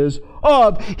riches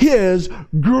of His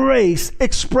grace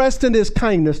expressed in His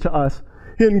kindness to us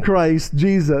in Christ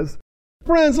Jesus.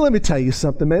 Friends, let me tell you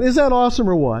something, man. Is that awesome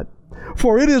or what?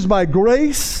 For it is by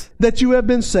grace that you have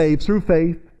been saved through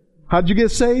faith. How'd you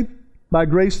get saved? By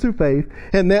grace through faith,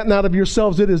 and that not of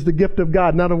yourselves, it is the gift of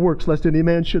God, not of works, lest any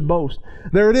man should boast.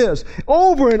 There it is.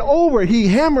 Over and over, he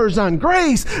hammers on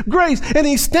grace, grace, and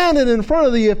he's standing in front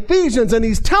of the Ephesians, and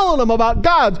he's telling them about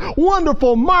God's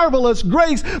wonderful, marvelous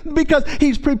grace, because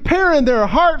he's preparing their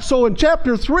hearts, so in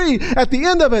chapter 3, at the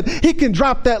end of it, he can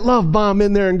drop that love bomb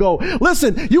in there and go,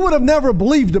 listen, you would have never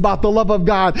believed about the love of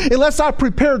God unless I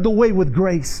prepared the way with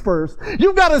grace first.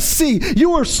 You've got to see, you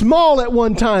were small at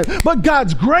one time, but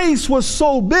God's grace was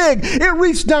so big, it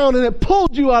reached down and it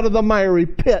pulled you out of the miry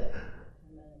pit.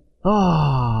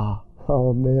 Oh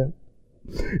man.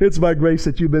 It's by grace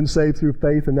that you've been saved through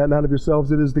faith, and that not of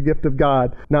yourselves, it is the gift of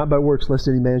God, not by works, lest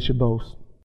any man should boast.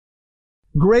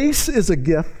 Grace is a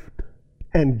gift,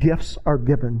 and gifts are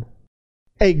given.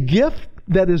 A gift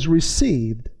that is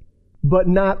received, but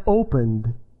not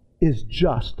opened, is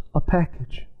just a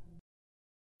package.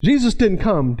 Jesus didn't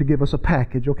come to give us a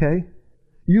package, okay?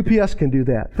 UPS can do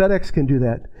that. FedEx can do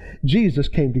that. Jesus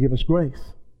came to give us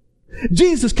grace.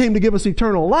 Jesus came to give us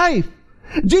eternal life.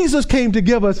 Jesus came to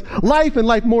give us life and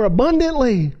life more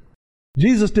abundantly.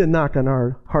 Jesus didn't knock on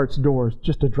our heart's doors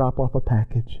just to drop off a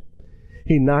package.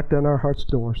 He knocked on our heart's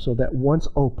door so that once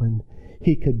open,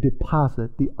 He could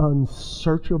deposit the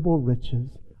unsearchable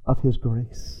riches of His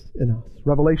grace in us.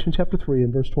 Revelation chapter 3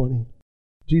 and verse 20.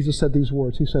 Jesus said these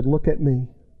words. He said, look at me.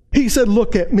 He said,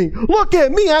 look at me. Look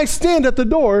at me. I stand at the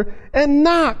door and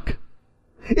knock.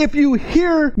 If you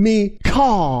hear me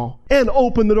call and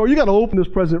open the door, you got to open this,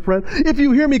 present friend. If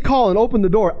you hear me call and open the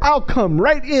door, I'll come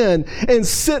right in and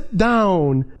sit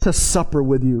down to supper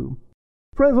with you.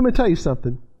 Friends, let me tell you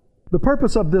something. The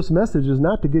purpose of this message is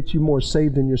not to get you more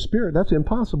saved in your spirit. That's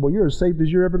impossible. You're as saved as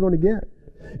you're ever going to get.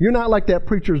 You're not like that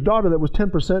preacher's daughter that was 10%,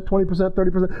 20%,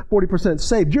 30%, 40%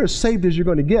 saved. You're as saved as you're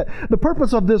going to get. The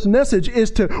purpose of this message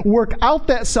is to work out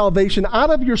that salvation out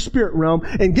of your spirit realm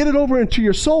and get it over into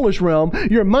your soulish realm,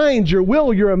 your mind, your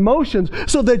will, your emotions,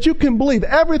 so that you can believe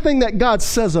everything that God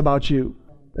says about you.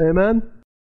 Amen?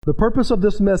 The purpose of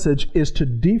this message is to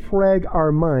defrag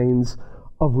our minds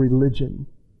of religion.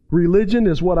 Religion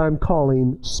is what I'm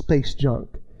calling space junk.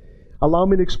 Allow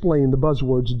me to explain the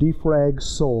buzzwords defrag,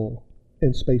 soul,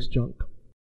 and space junk.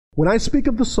 When I speak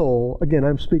of the soul, again,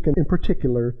 I'm speaking in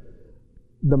particular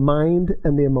the mind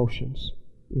and the emotions.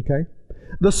 Okay?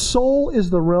 The soul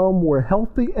is the realm where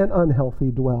healthy and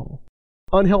unhealthy dwell.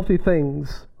 Unhealthy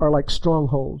things are like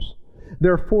strongholds.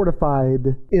 They're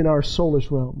fortified in our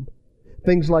soulish realm.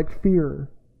 Things like fear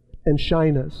and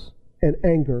shyness and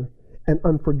anger and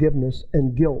unforgiveness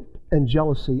and guilt and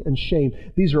jealousy and shame.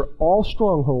 These are all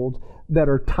strongholds that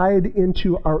are tied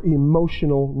into our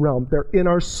emotional realm. They're in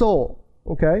our soul,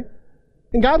 okay?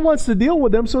 And God wants to deal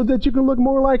with them so that you can look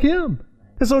more like Him.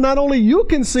 And so not only you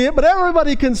can see it, but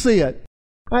everybody can see it.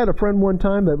 I had a friend one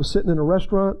time that was sitting in a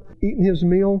restaurant eating his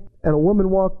meal, and a woman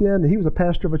walked in, and he was a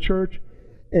pastor of a church,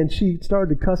 and she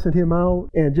started cussing him out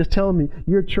and just telling me,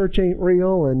 your church ain't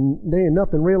real, and there ain't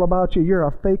nothing real about you. You're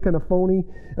a fake and a phony,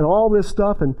 and all this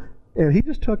stuff. And he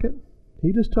just took it.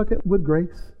 He just took it with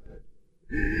grace.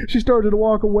 She started to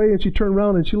walk away, and she turned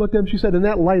around and she looked at him. She said, and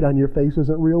that light on your face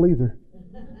isn't real either.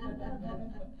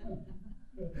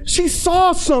 She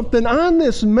saw something on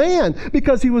this man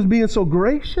because he was being so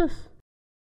gracious.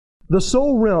 The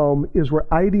soul realm is where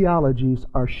ideologies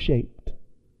are shaped.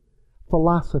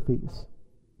 Philosophies,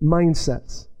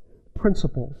 mindsets,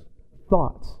 principles,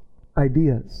 thoughts,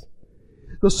 ideas.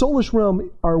 The soulish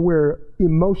realm are where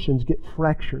emotions get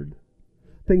fractured.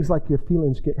 Things like your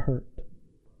feelings get hurt.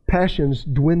 Passions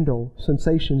dwindle.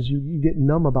 Sensations, you get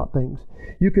numb about things.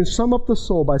 You can sum up the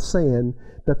soul by saying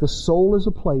that the soul is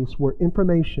a place where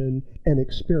information and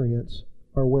experience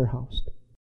are warehoused.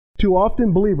 Too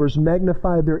often believers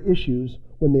magnify their issues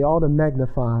when they ought to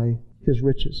magnify His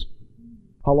riches.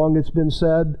 How long it's been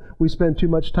said, we spend too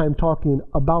much time talking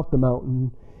about the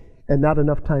mountain and not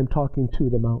enough time talking to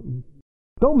the mountain.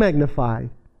 Don't magnify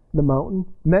the mountain.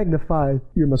 Magnify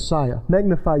your Messiah.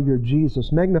 Magnify your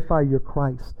Jesus. Magnify your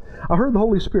Christ. I heard the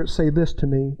Holy Spirit say this to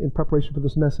me in preparation for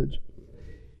this message.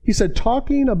 He said,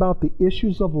 talking about the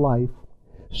issues of life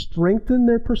strengthen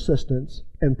their persistence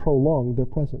and prolong their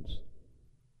presence.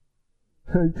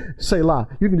 Selah.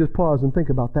 You can just pause and think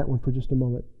about that one for just a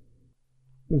moment.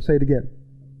 I'm going to say it again.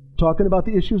 Talking about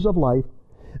the issues of life,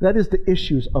 that is the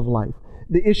issues of life.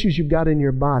 The issues you've got in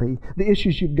your body, the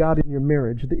issues you've got in your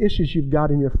marriage, the issues you've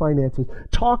got in your finances.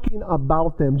 Talking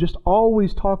about them, just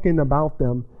always talking about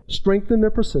them, strengthen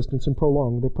their persistence and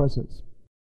prolong their presence.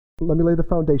 Let me lay the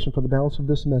foundation for the balance of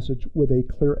this message with a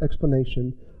clear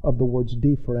explanation of the words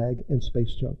defrag and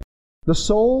space junk. The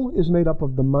soul is made up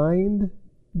of the mind,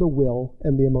 the will,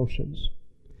 and the emotions.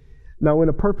 Now, in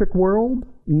a perfect world,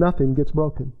 nothing gets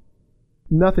broken.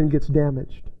 Nothing gets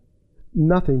damaged.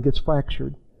 Nothing gets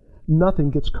fractured. Nothing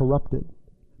gets corrupted.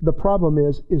 The problem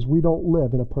is we don't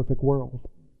live in a perfect world.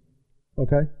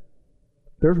 Okay?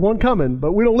 There's one coming,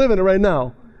 but we don't live in it right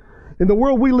now. In the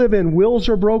world we live in, wills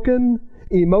are broken,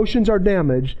 emotions are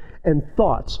damaged, and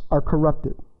thoughts are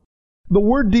corrupted. The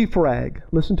word defrag,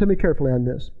 listen to me carefully on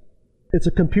this. It's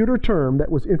a computer term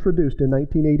that was introduced in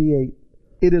 1988.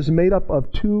 It is made up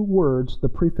of two words, the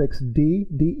prefix D,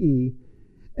 D-E,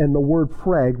 and the word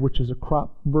frag, which is a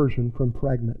crop version from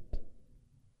fragment.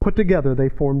 Put together, they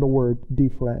form the word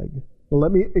defrag. Now,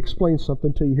 let me explain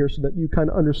something to you here so that you kind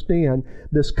of understand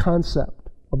this concept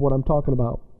of what I'm talking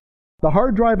about. The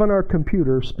hard drive on our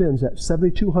computer spins at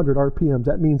 7,200 RPMs.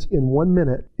 That means in 1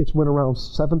 minute, it's went around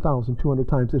 7,200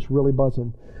 times. It's really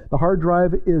buzzing. The hard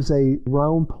drive is a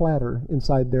round platter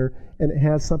inside there, and it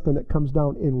has something that comes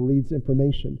down and reads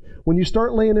information. When you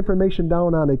start laying information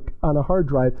down on a hard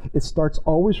drive, it starts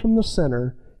always from the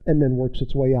center and then works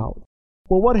its way out.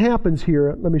 Well, what happens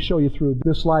here, let me show you through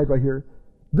this slide right here.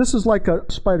 This is like a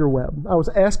spider web. I was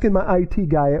asking my IT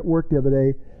guy at work the other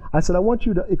day, I said, I want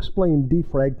you to explain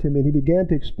defrag to me. And he began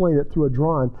to explain it through a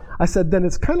drawing. I said, then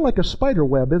it's kind of like a spider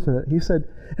web, isn't it? He said,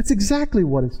 it's exactly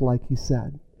what it's like, he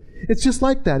said. It's just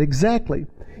like that, exactly.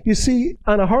 You see,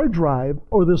 on a hard drive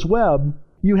or this web,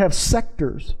 you have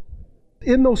sectors.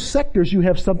 In those sectors, you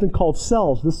have something called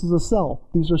cells. This is a cell.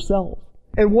 These are cells.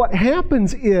 And what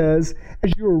happens is,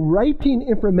 as you're writing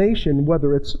information,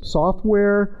 whether it's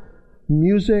software,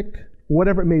 music,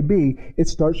 whatever it may be, it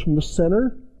starts from the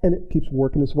center and it keeps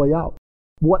working its way out.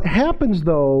 What happens,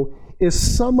 though,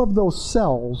 is some of those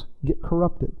cells get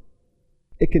corrupted.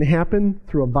 It can happen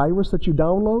through a virus that you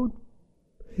download.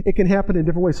 It can happen in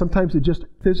different ways. Sometimes it just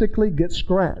physically gets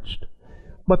scratched.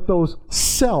 But those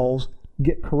cells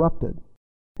get corrupted.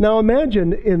 Now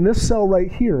imagine in this cell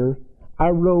right here, I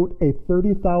wrote a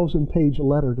 30,000-page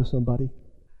letter to somebody.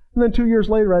 And then 2 years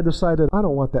later, I decided, I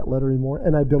don't want that letter anymore,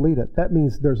 and I delete it. That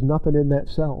means there's nothing in that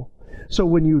cell. So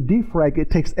when you defrag, it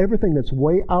takes everything that's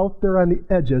way out there on the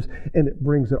edges, and it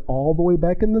brings it all the way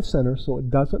back in the center so it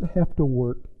doesn't have to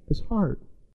work as hard.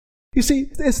 You see,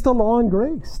 it's the law and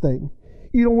grace thing.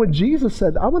 You know, when Jesus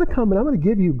said, I want to come and I'm going to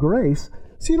give you grace,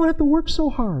 so you don't have to work so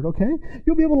hard, okay?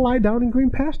 You'll be able to lie down in green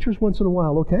pastures once in a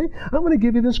while, okay? I'm going to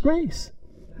give you this grace.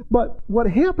 But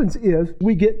what happens is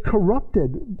we get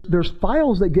corrupted. There's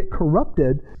files that get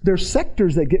corrupted. There's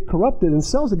sectors that get corrupted and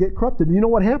cells that get corrupted. And you know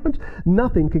what happens?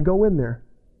 Nothing can go in there.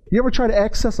 You ever try to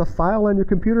access a file on your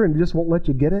computer and it just won't let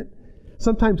you get it?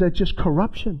 Sometimes that's just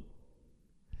corruption.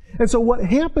 And so what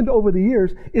happened over the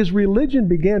years is religion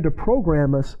began to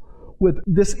program us with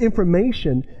this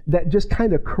information that just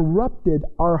kind of corrupted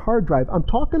our hard drive. I'm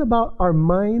talking about our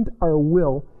mind, our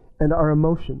will, and our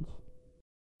emotions.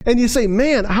 And you say,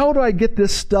 man, how do I get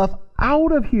this stuff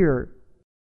out of here?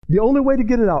 The only way to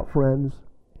get it out, friends,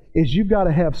 is you've got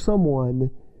to have someone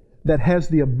that has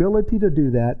the ability to do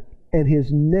that, and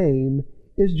his name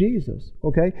is Jesus,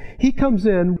 okay? He comes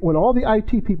in when all the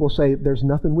IT people say, there's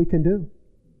nothing we can do.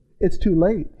 It's too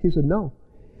late. He said, no,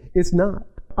 it's not.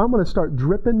 I'm going to start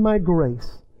dripping my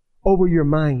grace over your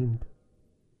mind,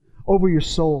 over your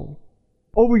soul,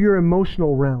 over your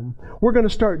emotional realm. We're going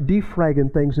to start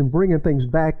defragging things and bringing things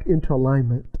back into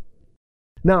alignment.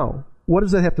 Now, what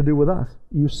does that have to do with us?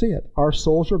 You see it. Our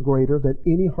souls are greater than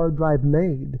any hard drive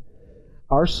made.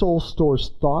 Our soul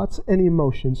stores thoughts and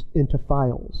emotions into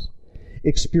files.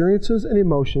 Experiences and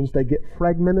emotions that get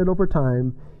fragmented over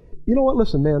time. You know what?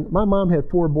 Listen, man, my mom had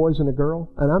 4 boys and a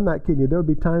girl, and I'm not kidding you. There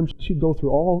would be times she'd go through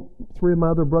all 3 of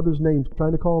my other brothers' names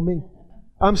trying to call me.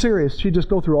 I'm serious. She'd just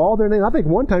go through all their names. I think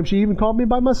one time she even called me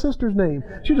by my sister's name.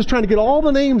 She was just trying to get all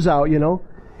the names out, you know.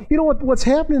 You know what's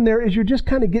happening there is you're just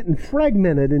kind of getting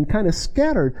fragmented and kind of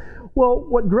scattered. Well,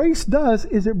 what grace does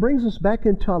is it brings us back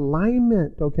into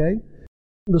alignment, okay?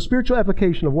 The spiritual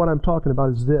application of what I'm talking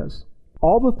about is this.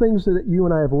 All the things that you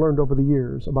and I have learned over the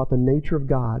years about the nature of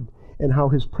God and how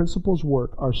His principles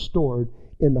work are stored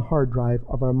in the hard drive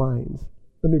of our minds.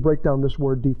 Let me break down this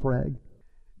word defrag.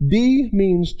 D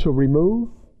means to remove,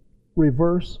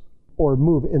 reverse, or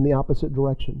move in the opposite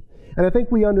direction. And I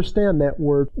think we understand that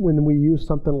word when we use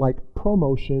something like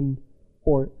promotion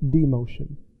or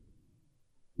demotion.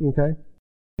 Okay?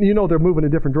 You know they're moving in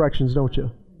different directions, don't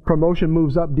you? Promotion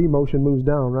moves up, demotion moves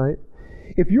down, right?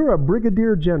 If you're a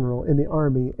brigadier general in the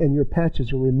Army and your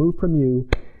patches are removed from you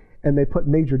and they put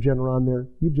major general on there,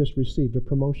 you've just received a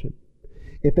promotion.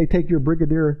 If they take your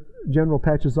brigadier general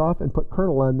patches off and put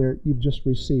colonel on there, you've just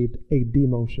received a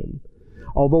demotion.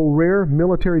 Although rare,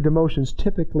 military demotions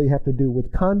typically have to do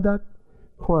with conduct,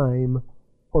 crime,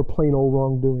 or plain old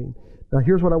wrongdoing. Now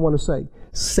here's what I want to say.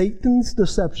 Satan's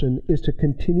deception is to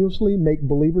continuously make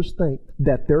believers think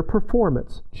that their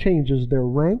performance changes their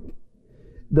rank,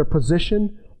 their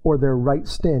position, or their right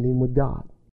standing with God.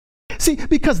 See,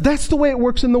 because that's the way it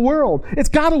works in the world. It's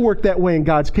got to work that way in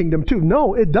God's kingdom too.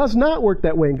 No, it does not work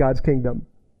that way in God's kingdom.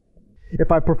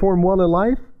 If I perform well in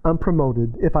life, I'm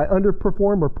promoted. If I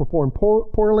underperform or perform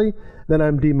poorly, then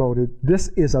I'm demoted. This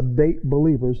is a bait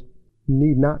believers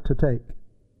need not to take.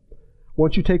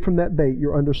 Once you take from that bait,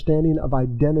 your understanding of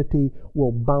identity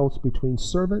will bounce between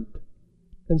servant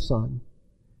and son.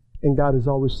 And God is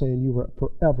always saying, you are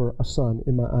forever a son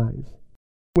in my eyes.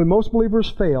 When most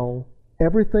believers fail,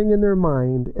 everything in their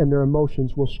mind and their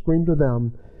emotions will scream to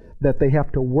them that they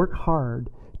have to work hard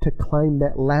to climb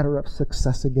that ladder of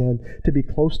success again, to be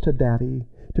close to daddy,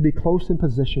 to be close in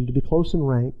position, to be close in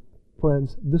rank.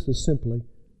 Friends, this is simply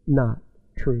not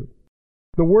true.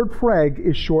 The word frag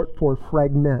is short for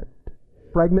fragment.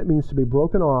 Fragment means to be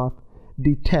broken off,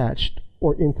 detached,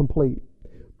 or incomplete.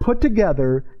 Put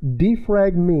together,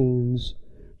 defrag means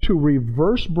to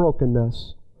reverse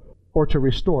brokenness or to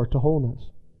restore to wholeness.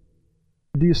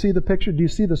 Do you see the picture? Do you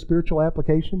see the spiritual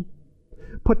application?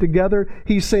 Put together,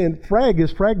 he's saying frag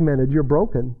is fragmented, you're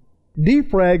broken.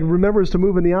 Defrag, remember, is to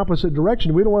move in the opposite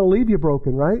direction. We don't want to leave you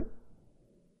broken, right?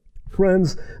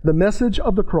 Friends, the message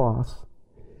of the cross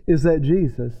is that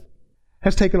Jesus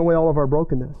has taken away all of our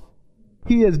brokenness.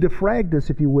 He has defragged us,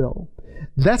 if you will.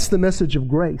 That's the message of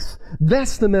grace.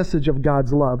 That's the message of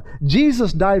God's love.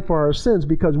 Jesus died for our sins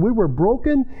because we were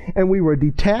broken and we were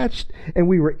detached and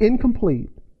we were incomplete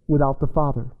without the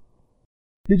Father.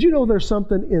 Did you know there's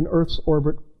something in Earth's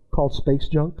orbit called space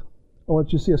junk? I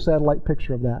want you to see a satellite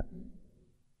picture of that.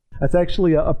 That's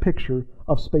actually a picture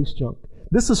of space junk.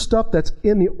 This is stuff that's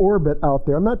in the orbit out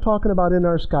there. I'm not talking about in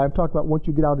our sky. I'm talking about once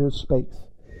you get out into space.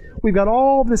 We've got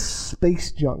all this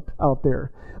space junk out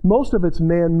there. Most of it's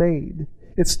man-made.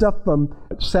 It's stuff from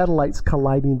satellites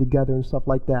colliding together and stuff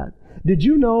like that. Did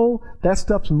you know that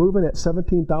stuff's moving at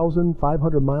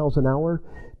 17,500 miles an hour?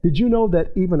 Did you know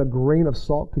that even a grain of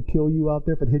salt could kill you out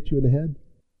there if it hit you in the head?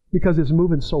 Because it's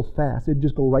moving so fast, it'd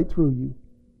just go right through you.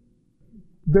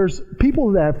 There's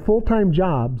people that have full-time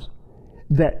jobs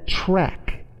that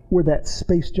track where that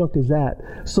space junk is at,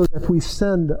 so that if we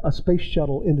send a space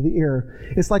shuttle into the air,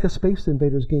 it's like a Space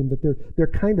Invaders game, that they're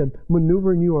kind of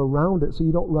maneuvering you around it so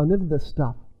you don't run into this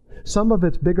stuff. Some of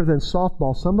it's bigger than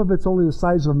softball, some of it's only the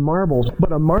size of marbles,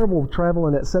 but a marble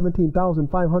traveling at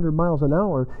 17,500 miles an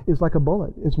hour is like a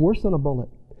bullet. It's worse than a bullet.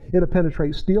 It'll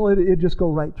penetrate steel, it'll just go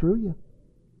right through you.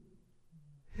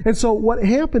 And so what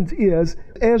happens is,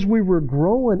 as we were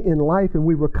growing in life and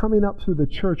we were coming up through the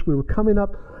church, we were coming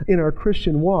up in our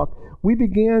Christian walk, we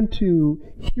began to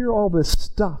hear all this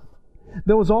stuff.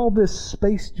 There was all this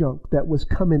space junk that was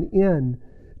coming in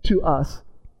to us,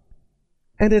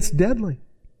 and it's deadly.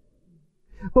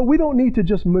 But we don't need to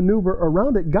just maneuver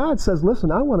around it. God says,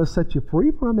 listen, I want to set you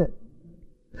free from it.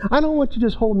 I don't want you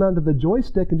just holding on to the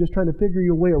joystick and just trying to figure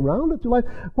your way around it through life.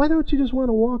 Why don't you just want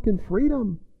to walk in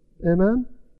freedom? Amen?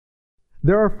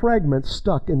 There are fragments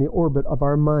stuck in the orbit of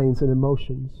our minds and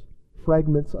emotions.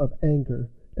 Fragments of anger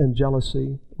and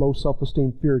jealousy, low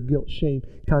self-esteem, fear, guilt, shame,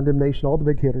 condemnation, all the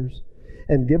big hitters.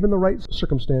 And given the right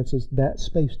circumstances, that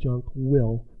space junk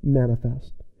will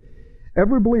manifest.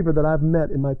 Every believer that I've met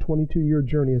in my 22-year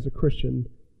journey as a Christian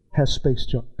has space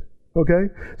junk. Okay?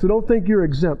 So don't think you're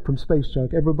exempt from space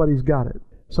junk. Everybody's got it.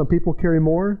 Some people carry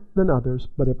more than others,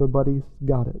 but everybody's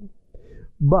got it.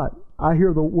 But I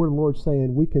hear the word of the Lord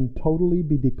saying we can totally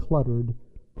be decluttered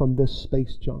from this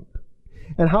space junk.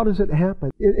 And how does it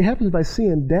happen? It happens by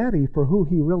seeing Daddy for who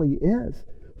He really is.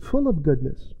 Full of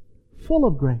goodness, full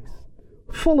of grace,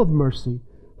 full of mercy,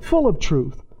 full of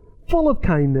truth, full of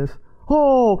kindness.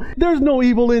 Oh, there's no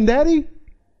evil in Daddy.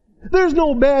 There's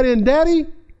no bad in Daddy.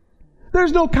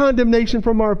 There's no condemnation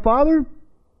from our Father.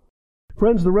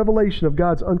 Friends, the revelation of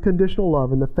God's unconditional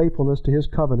love and the faithfulness to His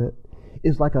covenant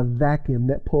is like a vacuum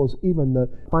that pulls even the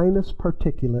finest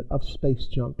particulate of space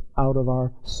junk out of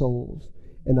our souls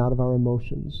and out of our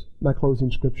emotions. My closing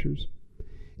scriptures.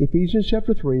 Ephesians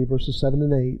chapter 3, verses 7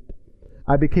 and 8.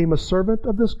 I became a servant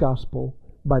of this gospel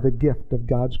by the gift of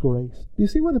God's grace. Do you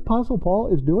see what the Apostle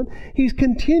Paul is doing? He's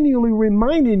continually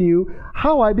reminding you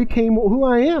how I became who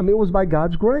I am. It was by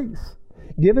God's grace,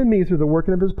 given me through the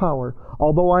working of His power.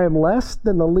 Although I am less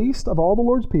than the least of all the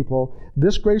Lord's people,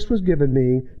 this grace was given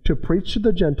me to preach to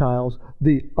the Gentiles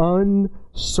the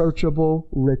unsearchable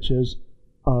riches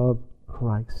of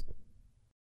Christ.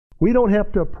 We don't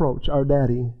have to approach our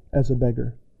Daddy as a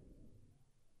beggar.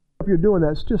 If you're doing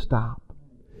that, just stop.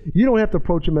 You don't have to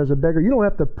approach Him as a beggar. You don't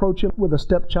have to approach Him with a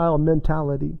stepchild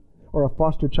mentality or a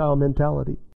foster child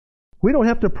mentality. We don't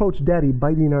have to approach Daddy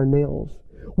biting our nails.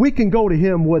 We can go to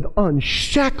Him with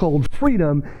unshackled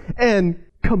freedom and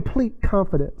complete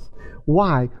confidence.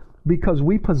 Why? Because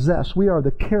we are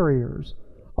the carriers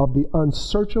of the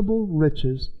unsearchable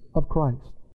riches of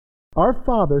Christ. Our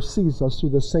Father sees us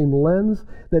through the same lens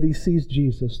that He sees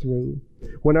Jesus through.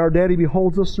 When our Daddy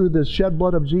beholds us through the shed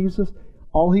blood of Jesus,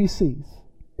 all He sees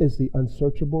is the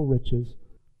unsearchable riches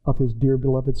of His dear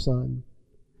beloved Son.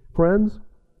 Friends,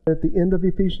 at the end of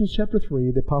Ephesians chapter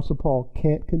 3, the Apostle Paul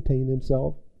can't contain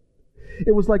himself.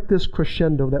 It was like this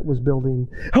crescendo that was building.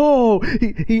 Oh,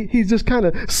 he's just kind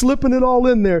of slipping it all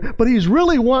in there, but he's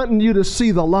really wanting you to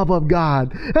see the love of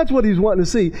God. That's what he's wanting to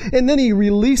see. And then he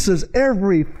releases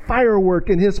every firework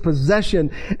in his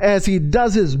possession as he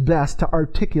does his best to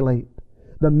articulate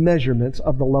the measurements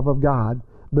of the love of God,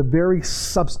 the very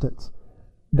substance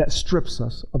that strips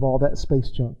us of all that space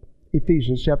junk.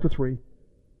 Ephesians chapter 3,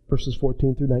 verses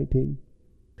 14 through 19.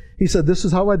 He said, this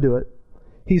is how I do it.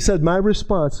 He said, my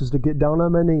response is to get down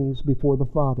on my knees before the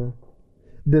Father,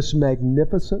 this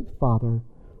magnificent Father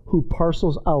who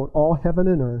parcels out all heaven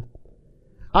and earth.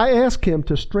 I ask Him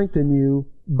to strengthen you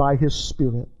by His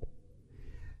Spirit.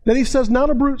 Then He says, not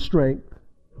a brute strength,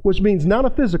 which means not a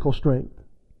physical strength.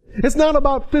 It's not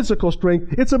about physical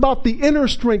strength. It's about the inner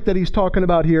strength that He's talking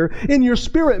about here in your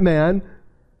spirit man,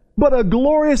 but a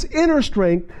glorious inner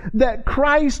strength that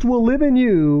Christ will live in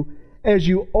you as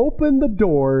you open the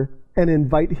door and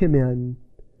invite Him in.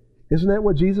 Isn't that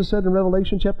what Jesus said in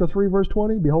Revelation chapter 3, verse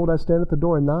 20? Behold, I stand at the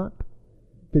door and knock.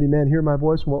 If any man hear my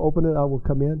voice and will open it, I will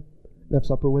come in and have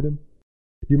supper with him.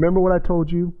 Do you remember what I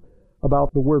told you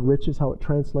about the word riches, how it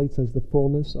translates as the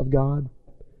fullness of God?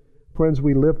 Friends,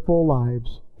 we live full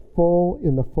lives, full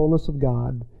in the fullness of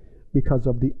God, because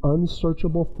of the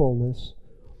unsearchable fullness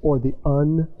or the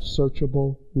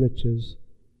unsearchable riches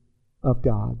of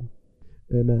God.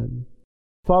 Amen.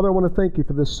 Father, I want to thank You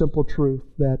for this simple truth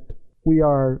that we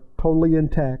are totally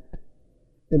intact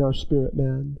in our spirit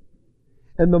man.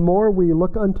 And the more we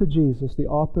look unto Jesus, the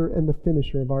author and the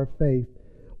finisher of our faith,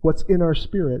 what's in our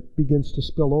spirit begins to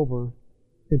spill over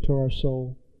into our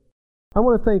soul. I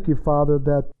want to thank You, Father,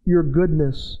 that Your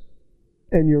goodness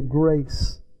and Your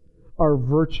grace are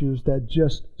virtues that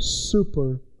just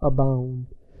superabound,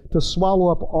 to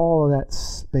swallow up all of that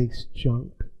space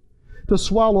junk, to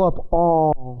swallow up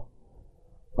all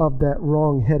of that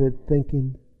wrong-headed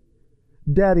thinking.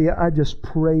 Daddy, I just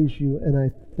praise You and I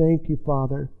thank You,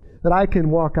 Father, that I can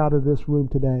walk out of this room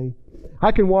today.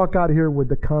 I can walk out of here with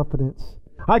the confidence.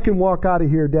 I can walk out of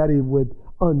here, Daddy, with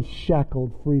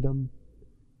unshackled freedom.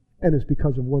 And it's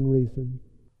because of one reason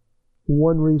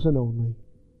only,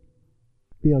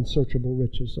 the unsearchable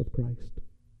riches of Christ.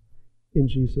 In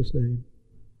Jesus' name,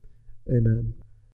 amen.